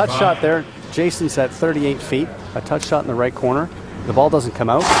 A touch shot there, Jason's at 38 feet, a touch shot in the right corner, the ball doesn't come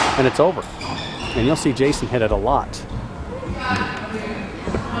out, and it's over. And you'll see Jason hit it a lot.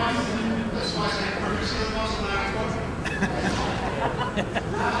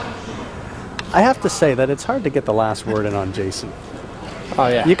 I have to say that it's hard to get the last word in on Jason. Oh,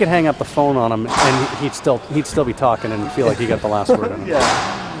 yeah. You could hang up the phone on him, and he'd still be talking and feel like he got the last word on him. Yeah.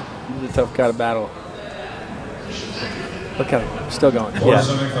 He's a tough guy to battle. Look at him. Still going.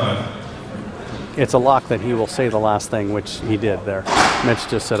 4:75. It's a lock that he will say the last thing, which he did there. Mitch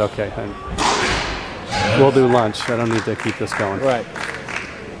just said, okay, we'll do lunch. I don't need to keep this going. Right.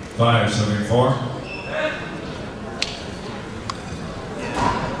 5:74.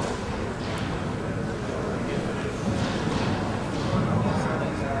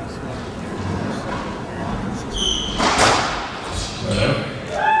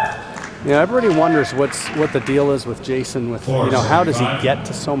 Yeah, everybody wonders what the deal is with Jason. With how does he get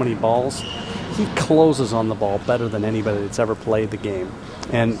to so many balls? He closes on the ball better than anybody that's ever played the game,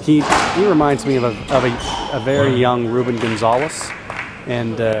 and he reminds me of a very young Ruben Gonzalez.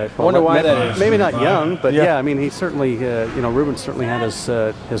 And I wonder why that is. Maybe not young, but yeah, I mean he certainly Ruben certainly had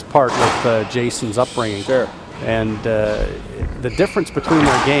his part with Jason's upbringing. Sure. And the difference between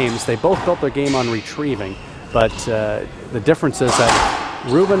their games, they both built their game on retrieving, but the difference is that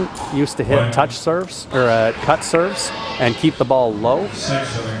Ruben used to hit touch serves or cut serves and keep the ball low,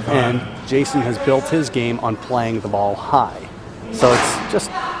 and Jason has built his game on playing the ball high. So it's just,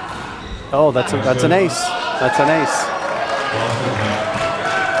 that's an ace. That's an ace.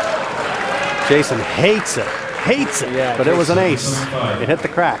 Jason hates it, Yeah, but it was an ace. It hit the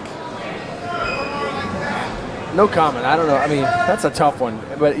crack. No comment. I don't know. I mean, that's a tough one.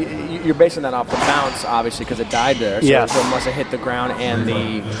 But you're basing that off the bounce, obviously, because it died there. So Yes. it must have hit the ground and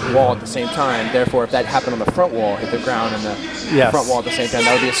the wall at the same time. Therefore, if that happened on the front wall, hit the ground and the front wall at the same time,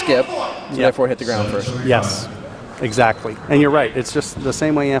 that would be a skip. So therefore, hit the ground first. Yes, exactly. And you're right. It's just the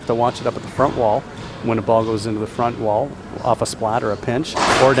same way you have to watch it up at the front wall when a ball goes into the front wall off a splat or a pinch,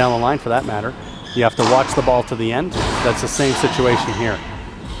 or down the line for that matter. You have to watch the ball to the end. That's the same situation here.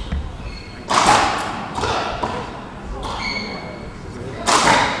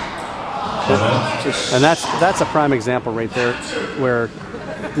 And that's a prime example right there where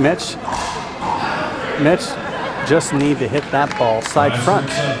Mitch just need to hit that ball side front.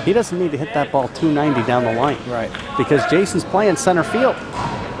 He doesn't need to hit that ball 290 down the line. Right. Because Jason's playing center field.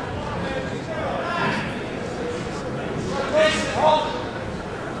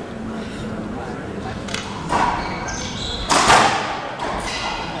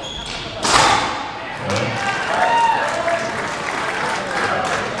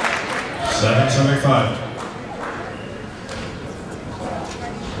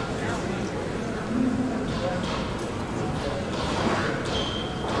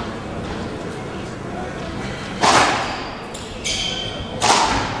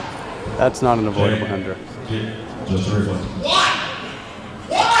 That's not an avoidable hander. Why?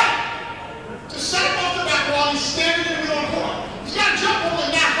 To set him off the back wall, he's standing in the middle of the court. He's got to jump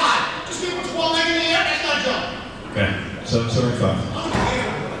over that high. Just be with one leg in the air, that's not a jump. Okay, 7:75.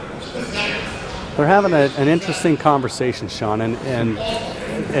 They're having an interesting conversation, Sean,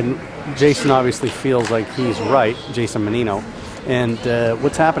 and Jason obviously feels like he's right, Jason Mannino. And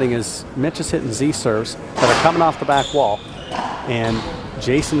what's happening is Mitch is hitting Z serves that are coming off the back wall, and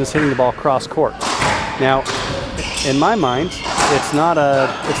Jason is hitting the ball cross court. Now, in my mind, it's not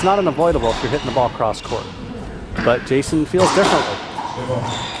an avoidable if you're hitting the ball cross court. But Jason feels differently.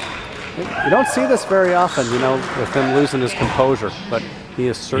 You don't see this very often, with him losing his composure, but he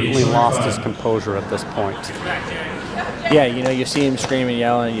has certainly lost his composure at this point. Yeah, you see him screaming,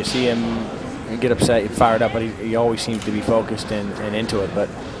 yelling, you see him get upset, fired up, but he always seems to be focused and into it. But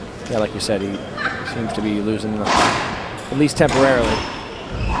yeah, like you said, he seems to be losing, at least temporarily.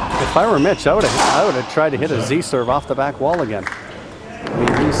 If I were Mitch, I would have tried to hit a Z serve off the back wall again. I mean,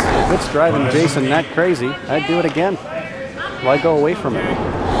 if it's driving Jason that crazy, I'd do it again. Why go away from it?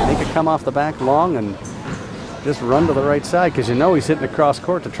 Make it come off the back long and just run to the right side, because you know he's hitting across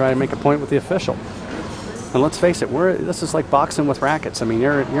court to try and make a point with the official. And let's face it, this is like boxing with rackets. I mean,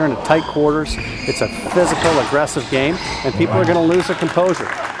 you're in a tight quarters. It's a physical, aggressive game, and people are going to lose their composure.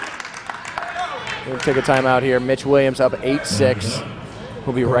 We'll take a timeout here. Mitch Williams up 8-6.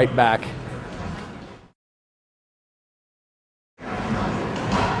 We'll be right back.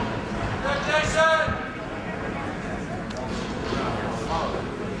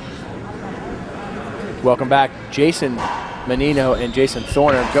 Welcome back. Jason Mannino and Jason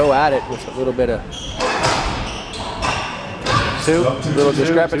Thorner go at it with a little bit of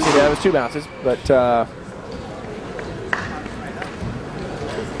discrepancy there. That was 2 bounces, but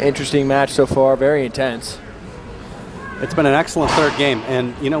interesting match so far. Very intense. It's been an excellent third game,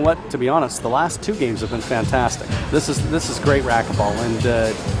 and you know what? To be honest, the last 2 games have been fantastic. This is great racquetball, and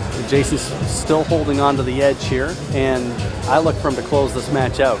Jason's still holding on to the edge here, and I look for him to close this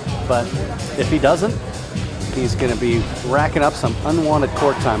match out. But if he doesn't, he's going to be racking up some unwanted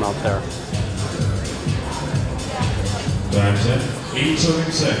court time out there. Time's in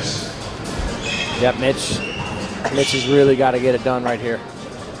 8-6. Yep, Mitch has really got to get it done right here.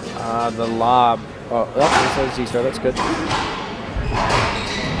 The lob. Oh, that's a Z-star. That's good.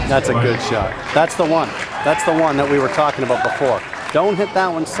 That's a good shot. That's the one. That's the one that we were talking about before. Don't hit that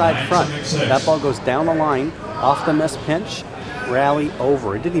one side front. That ball goes down the line, off the missed pinch, rally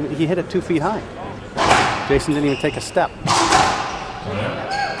over. He hit it 2 feet high. Jason didn't even take a step.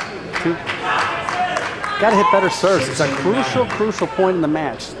 Got to hit better serves. It's a crucial point in the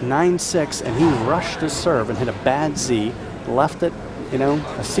match. 9-6, and he rushed his serve and hit a bad Z, left it. You know,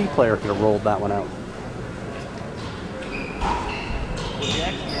 a C player could have rolled that one out.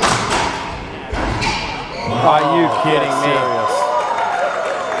 Are you kidding me?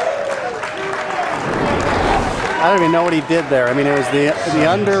 I don't even know what he did there. I mean, it was the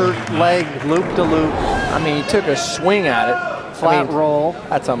under leg loop-to-loop. I mean, he took a swing at it. Flat roll.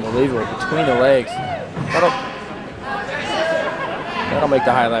 That's unbelievable. Between the legs. That'll make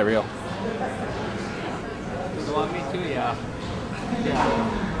the highlight reel.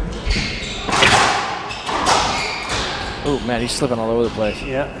 Oh, man, he's slipping all over the place.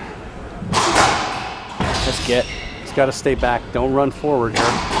 Yeah. Let's get. He's got to stay back. Don't run forward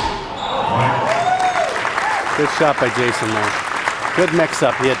here. Good shot by Jason there. Good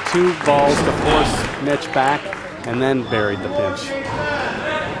mix-up. He had 2 balls to force Mitch back and then buried the pinch.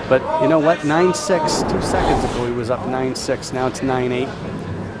 But you know what? 9-6. 2 seconds ago he was up 9-6. Now it's 9-8.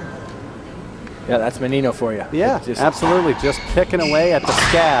 Yeah, that's Mannino for you. Yeah, absolutely. Just picking away at the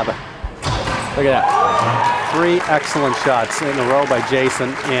scab. Look at that. 3 excellent shots in a row by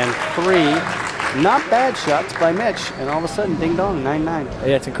Jason, and 3 not bad shots by Mitch. And all of a sudden, ding dong, 9-9.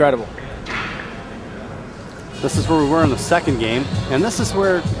 Yeah, it's incredible. This is where we were in the second game, and this is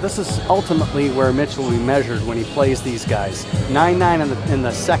ultimately where Mitch will be measured when he plays these guys. 9-9 in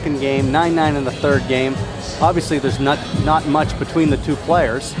the second game, 9-9 in the third game. Obviously, there's not much between the 2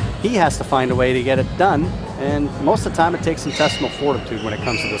 players. He has to find a way to get it done, and most of the time it takes intestinal fortitude when it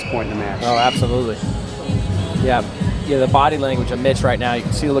comes to this point in the match. Oh, absolutely. Yeah, the body language of Mitch right now, you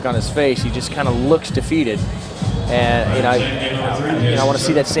can see the look on his face. He just kind of looks defeated. And I want to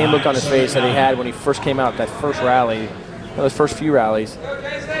see that same look on his face that he had when he first came out, that first rally, those first few rallies.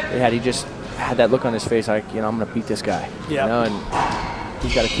 He just had that look on his face, like, I'm going to beat this guy. Yeah. And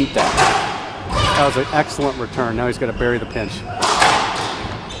he's got to keep that. That was an excellent return. Now he's got to bury the pinch.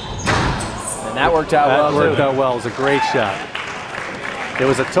 And that worked out well. That worked out well. It was a great shot. It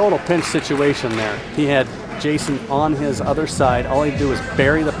was a total pinch situation there. He had Jason on his other side. All he'd do was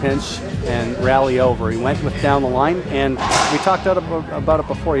bury the pinch and rally over. He went with down the line, and we talked about it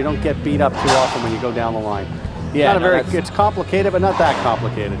before. You don't get beat up too often when you go down the line. Yeah, it's complicated, but not that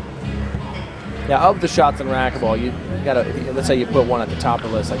complicated. Yeah, of the shots in racquetball, you gotta. Let's say you put one at the top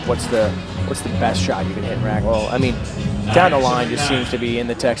of the list. Like, what's the best shot you can hit in racquetball? I mean, down the line just seems to be in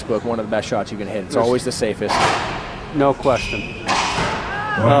the textbook one of the best shots you can hit. It's always the safest. No question.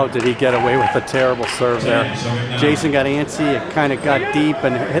 Oh, did he get away with a terrible serve there? Jason got antsy. It kind of got deep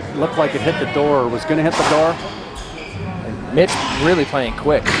and looked like it hit the door, or was going to hit the door. And Mitch really playing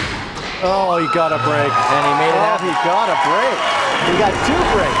quick. Oh, he got a break. And he made it happen. He got a break. He got 2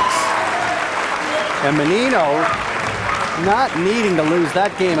 breaks. And Mannino not needing to lose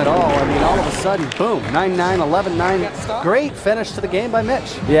that game at all. I mean, all of a sudden, boom, 9-9, 11-9. Great finish to the game by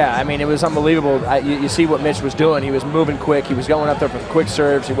Mitch. Yeah, I mean, it was unbelievable. You see what Mitch was doing. He was moving quick. He was going up there for quick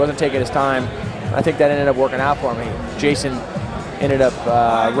serves. He wasn't taking his time. I think that ended up working out for him. Jason ended up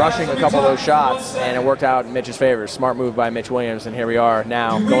rushing a couple of those shots, and it worked out in Mitch's favor. Smart move by Mitch Williams, and here we are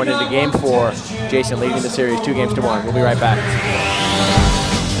now going into game 4. Jason leading the series 2-1. We'll be right back.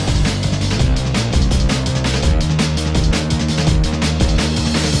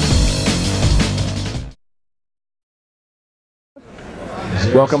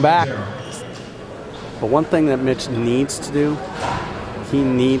 Welcome back. But one thing that Mitch needs to do, he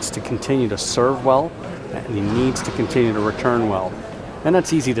needs to continue to serve well, and he needs to continue to return well. And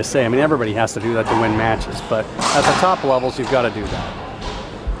that's easy to say. I mean, everybody has to do that to win matches, but at the top levels, you've got to do that.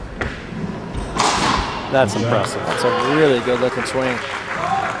 That's impressive. That's a really good looking swing.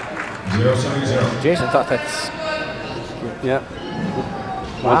 0-7-0. Jason thought that's... Yeah.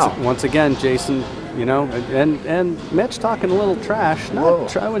 Wow. Once again, Jason, you know, and Mitch talking a little trash.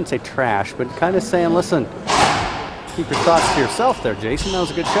 I wouldn't say trash, but kind of saying, listen, keep your thoughts to yourself there, Jason. That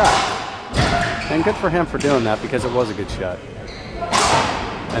was a good shot. And good for him for doing that, because it was a good shot.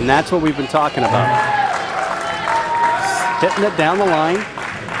 And that's what we've been talking about. Hitting it down the line,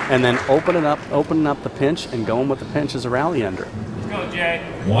 and then opening up the pinch, and going with the pinch as a rally ender. Let's go, Jay.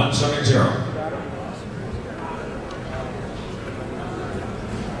 1-7-0.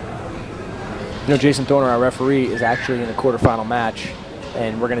 You know, Jason Thorner, our referee, is actually in the quarterfinal match,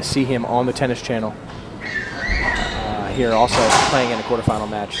 and we're going to see him on the Tennis Channel here, also playing in a quarterfinal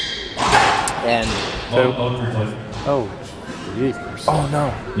match. And oh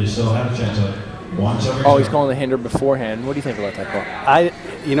no! You still have a chance at 1-7-0. Oh, he's calling the hinder beforehand. What do you think about that call?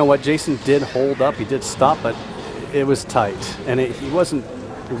 You know what, Jason did hold up. He did stop, but it was tight, and he wasn't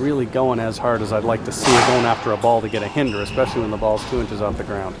really going as hard as I'd like to see it going after a ball to get a hinder, especially when the ball's 2 inches off the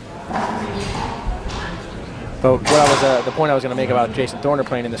ground. But what the point I was going to make about Jason Thorner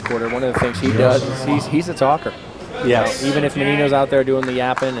playing in this quarter, one of the things he does is he's a talker. Yes. You know, even if Mannino's out there doing the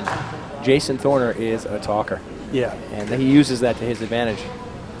yapping, and Jason Thorner is a talker. Yeah. And he uses that to his advantage.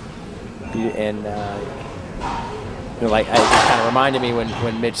 And you know, like it kind of reminded me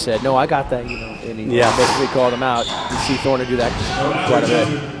when Mitch said, "No, I got that," you know, and he basically called him out. You see Thorner do that quite a bit.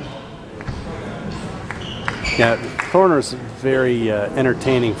 Yeah, Thorner's very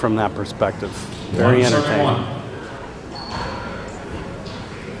entertaining from that perspective. Very entertaining.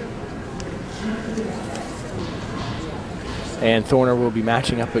 And Thorner will be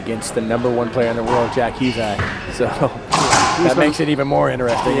matching up against the #1 player in the world, Jack Hughes. So that makes it even more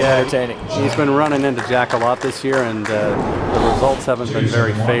interesting and entertaining. He's been running into Jack a lot this year, and the results haven't been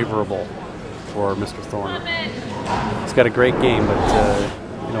very favorable for Mr. Thorner. He's got a great game, but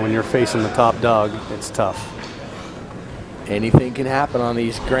you know, when you're facing the top dog, it's tough. Anything can happen on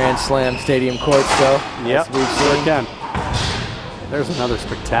these Grand Slam stadium courts, though. Yep, we sure can. There's another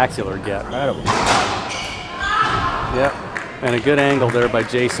spectacular get. Incredible. Yep, and a good angle there by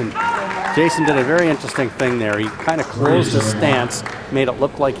Jason. Jason did a very interesting thing there. He kind of closed his stance, made it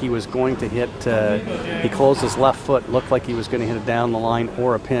look like he was going to hit, he closed his left foot, looked like he was going to hit it down the line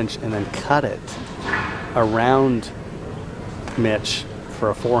or a pinch, and then cut it around Mitch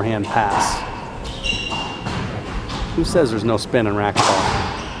for a forehand pass. Who says there's no spin in racquetball?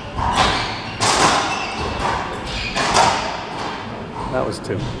 That was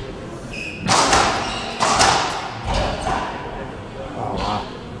 2. Oh, wow.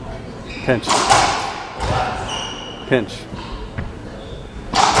 Pinch. Pinch.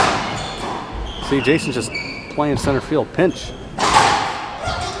 See, Jason's just playing center field. Pinch.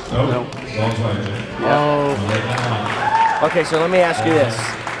 No. Oh. Okay, so let me ask you this.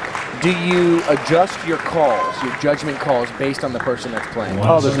 Do you adjust your calls, your judgment calls, based on the person that's playing?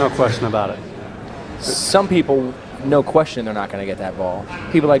 Oh, there's no question about it. Some people, no question, they're not going to get that ball.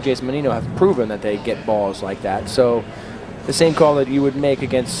 People like Jason Mannino have proven that they get balls like that. So the same call that you would make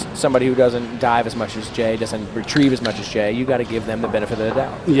against somebody who doesn't dive as much as Jay, doesn't retrieve as much as Jay, you got to give them the benefit of the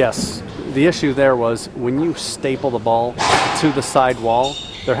doubt. Yes. The issue there was when you staple the ball to the side wall,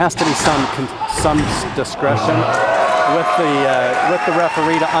 there has to be some discretion with the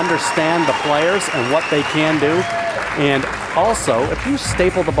referee to understand the players and what they can do. And also, if you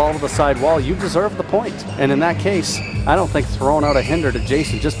staple the ball to the side wall, you deserve the point. And in that case, I don't think throwing out a hinder to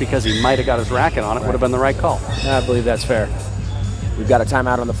Jason just because he might have got his racket on it would have been the right call. I believe that's fair. We've got a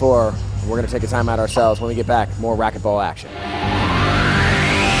timeout on the floor. We're going to take a timeout ourselves. When we get back, more racquetball action.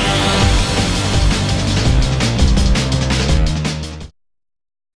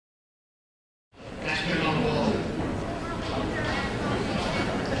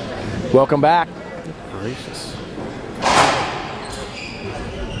 Welcome back. Gracious.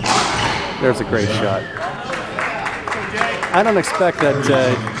 There's a great shot. I don't expect that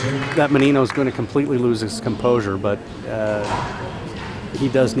that Mannino's going to completely lose his composure, but he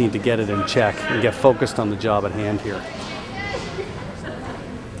does need to get it in check and get focused on the job at hand here.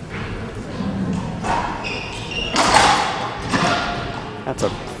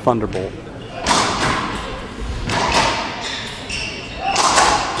 That's a thunderbolt.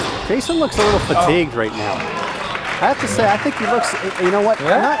 Jason looks a little fatigued right now. I have to say, I think he looks, you know what,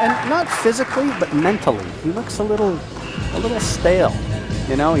 not physically, but mentally. He looks a little stale.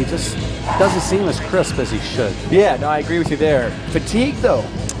 You know, he just doesn't seem as crisp as he should. Yeah, no, I agree with you there. Fatigue, though.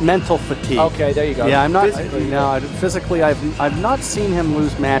 Mental fatigue. Okay, there you go. Yeah, I'm not. Physically, I've not seen him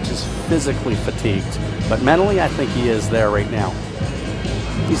lose matches physically fatigued, but mentally, I think he is there right now.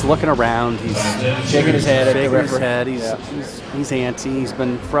 He's looking around. He's shaking his head. Shaking his head. He's antsy. He's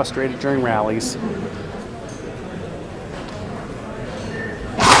been frustrated during rallies.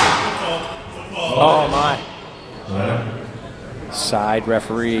 Oh my! Side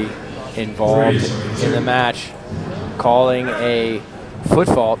referee involved in the match, calling a foot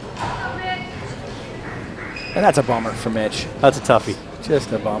fault, and that's a bummer for Mitch. That's a toughie.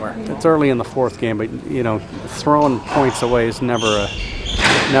 Just a bummer. It's early in the fourth game, but you know, throwing points away is never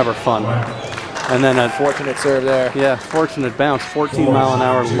fun. And then a fortunate serve there. Yeah, fortunate bounce.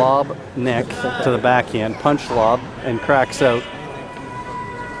 14-mile-an-hour lob nick to the backhand, punch lob, and cracks out.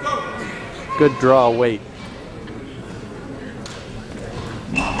 Good draw weight.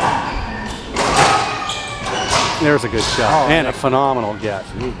 There's a good shot and a phenomenal get.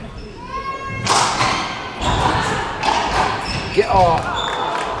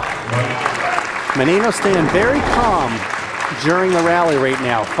 Mannino staying very calm during the rally right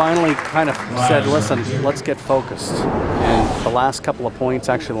now. Finally kind of said, listen, let's get focused. And the last couple of points,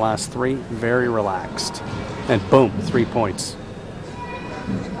 actually the last three, very relaxed. And boom, 3 points.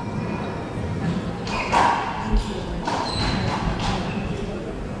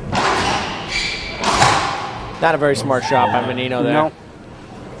 Not a very smart shot by Mannino there. No.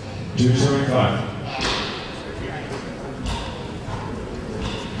 275.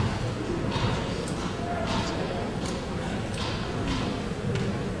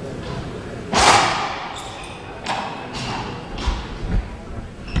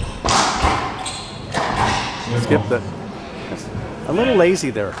 Skipped it. A little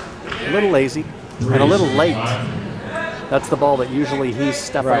lazy there. A little lazy and a little late. That's the ball that usually he's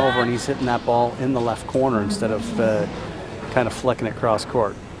stepping over and he's hitting that ball in the left corner instead of kind of flicking it cross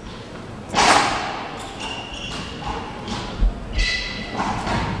court.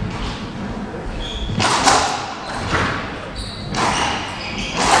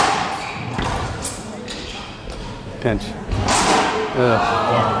 Pinch. Ugh.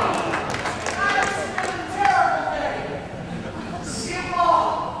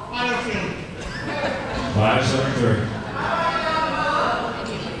 573.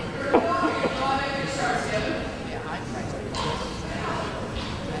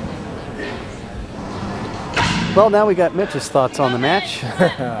 Well, now we got Mitch's thoughts on the match.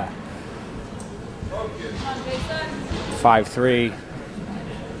 5-3.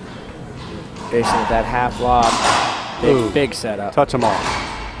 Jason with that half lob. Big setup. Touch them all.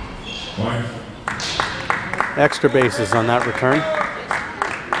 Point. Extra bases on that return.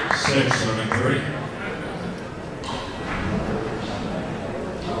 673.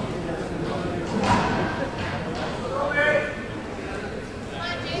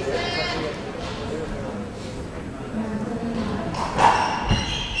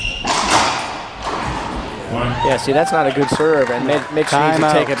 Yeah, see, that's not a good serve, and Mitch needs to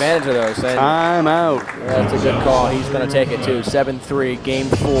take advantage of those. And time out. That's a good call. He's going to take it, too. 7-3, game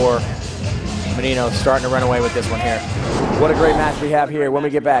 4. Mannino starting to run away with this one here. What a great match we have here. When we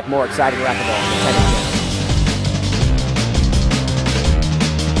get back, more exciting racquetball.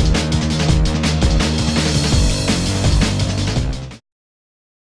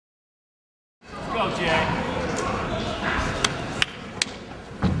 Go, Jay.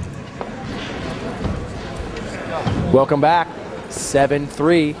 Welcome back.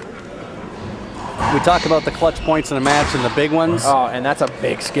 7-3. We talk about the clutch points in a match and the big ones. Oh, and that's a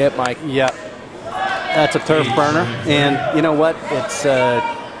big skip, Mike. Yeah. That's a turf burner. And you know what? It's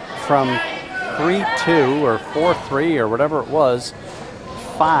from 3-2 or 4-3 or whatever it was,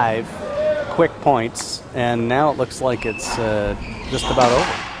 5 quick points. And now it looks like it's just about over.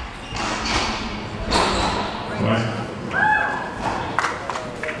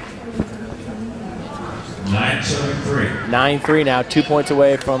 973. 9-3 now, 2 points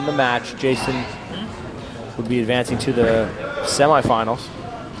away from the match. Jason would be advancing to the semifinals.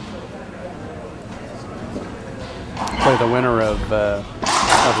 Play the winner of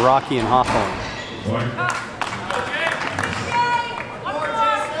Rocky and Hawthorne.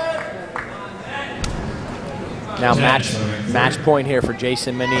 Now match point here for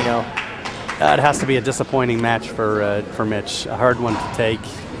Jason Mannino. It has to be a disappointing match for Mitch. A hard one to take,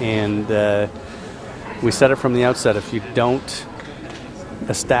 and we said it from the outset. If you don't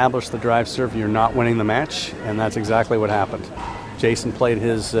establish the drive serve, you're not winning the match, and that's exactly what happened. Jason played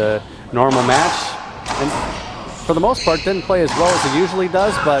his normal match, and for the most part didn't play as well as he usually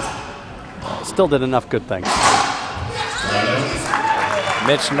does, but still did enough good things.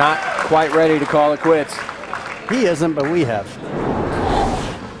 Mitch not quite ready to call it quits. He isn't, but we have.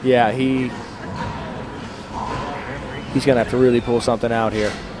 Yeah, he's going to have to really pull something out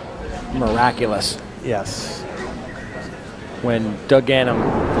here. Miraculous. Yes. When Doug Gannum,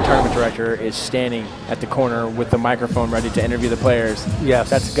 the tournament director, is standing at the corner with the microphone ready to interview the players. Yes.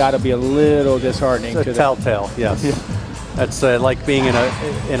 That's got to be a little disheartening. It's a telltale, yes. Yeah. That's like being in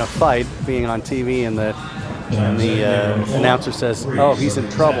a fight, being on TV, and the announcer says, "Oh, he's in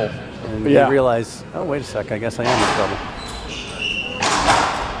trouble," and you realize, "Oh, wait a sec, I guess I am in trouble."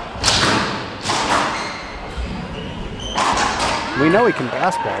 We know he can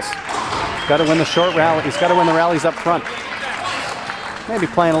basketballs. He's got to win the short rally. He's got to win the rallies up front. Maybe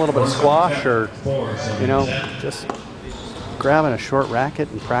playing a little bit of squash, or just grabbing a short racket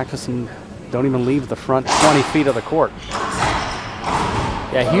and practicing. Don't even leave the front 20 feet of the court.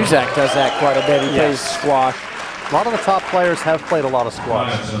 Yeah, Huzak does that quite a bit. He plays squash. A lot of the top players have played a lot of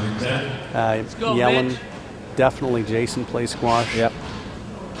squash. Yellen, definitely Jason plays squash. Yep.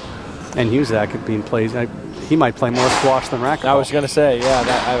 And Huzak plays. He might play more squash than racquetball. I was going to say,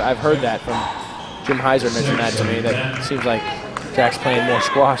 yeah, I've heard that from Jim Heiser mentioned that to me. That it seems like Jack's playing more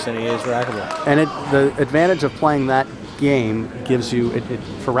squash than he is racquetball. And the advantage of playing that game gives you,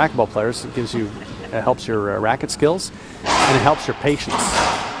 for racquetball players, it helps your racket skills, and it helps your patience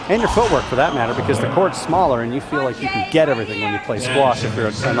and your footwork for that matter, because the court's smaller and you feel like you can get everything when you play squash if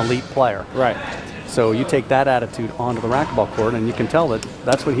you're an elite player. Right. So you take that attitude onto the racquetball court, and you can tell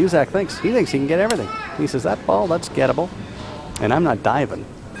that's what Huzak thinks. He thinks he can get everything. He says, that ball, that's gettable. And I'm not diving.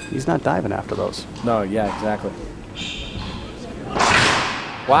 He's not diving after those. No, yeah, exactly.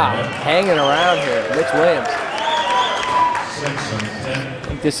 Wow, hanging around here, Mitch Williams. I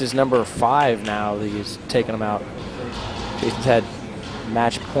think this is number 5 now that he's taken him out. Jason's had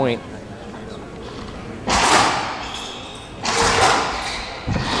match point.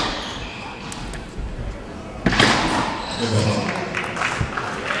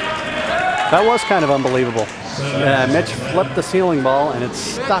 That was kind of unbelievable. Mitch flipped the ceiling ball, and it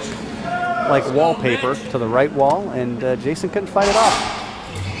stuck like wallpaper to the right wall, and Jason couldn't fight it off.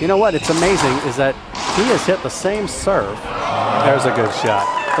 You know what? It's amazing is that he has hit the same serve. There's a good shot.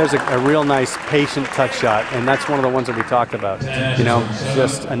 There's a real nice, patient touch shot, and that's one of the ones that we talked about.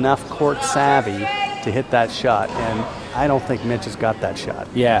 Just enough court savvy to hit that shot, and I don't think Mitch has got that shot.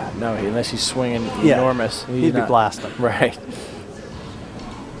 Yeah, no, unless he's swinging enormous. He'd be blasting. Right.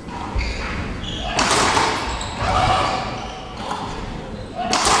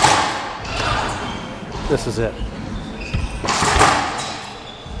 This is it.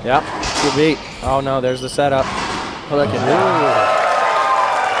 Yep, good beat. Oh no, there's the setup. Look at that.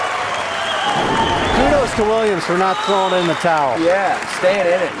 Kudos to Williams for not throwing in the towel. Yeah, staying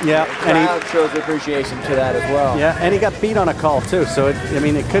in it. Yeah, the crowd shows appreciation to that as well. Yeah, and he got beat on a call too. So it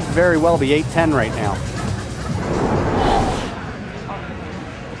could very well be 8-10 right now.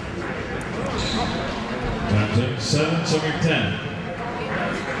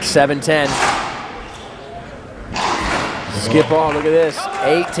 Seven, 7-10. Skip ball, look at this.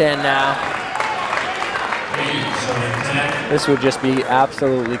 8-10 now. This would just be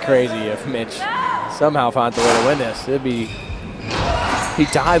absolutely crazy if Mitch somehow finds a way to win this. He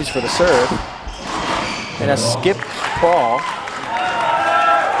dives for the serve. And a skip ball.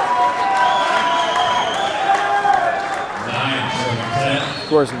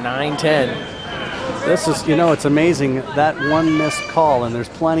 Scores 9-10. This is, it's amazing, that one missed call, and there's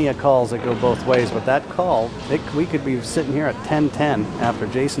plenty of calls that go both ways, but that call, we could be sitting here at 10-10 after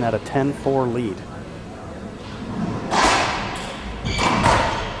Jason had a 10-4 lead.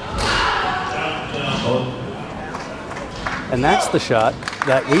 And that's the shot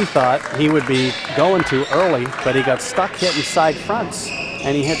that we thought he would be going to early, but he got stuck hitting side fronts.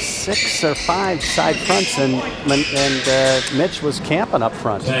 And he hit 6 or 5 side fronts, and Mitch was camping up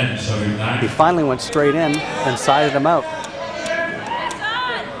front. He finally went straight in and sided him out.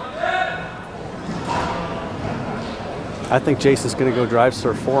 I think Jason's going to go drive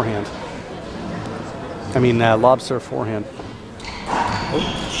serve forehand. Lob serve forehand.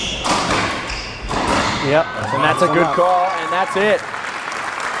 Yep. And that's a good call, and that's it.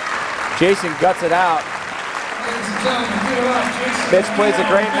 Jason guts it out. Mitch plays a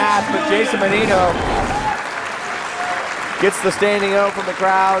great match, but Jason Mannino gets the standing O from the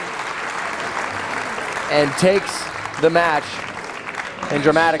crowd and takes the match in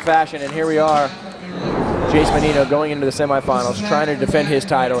dramatic fashion. And here we are, Jace Mannino going into the semifinals, trying to defend his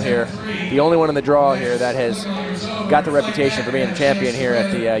title here. The only one in the draw here that has got the reputation for being a champion here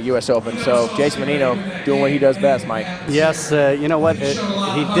at the US Open. So Jace Mannino doing what he does best, Mike. Yes, you know what?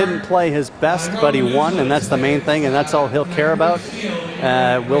 He didn't play his best, but he won, and that's the main thing, and that's all he'll care about.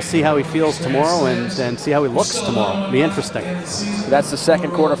 We'll see how he feels tomorrow and see how he looks tomorrow. It'll be interesting. That's the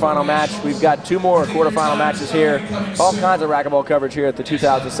second quarterfinal match. We've got 2 more quarterfinal matches here. All kinds of racquetball coverage here at the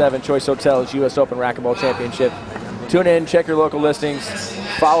 2007 Choice Hotels US Open Racquetball Championship. Tune in, check your local listings,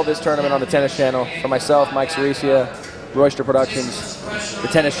 follow this tournament on the Tennis Channel. For myself, Mike Ceresia, Royster Productions, the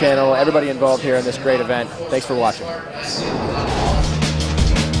Tennis Channel, everybody involved here in this great event. Thanks for watching.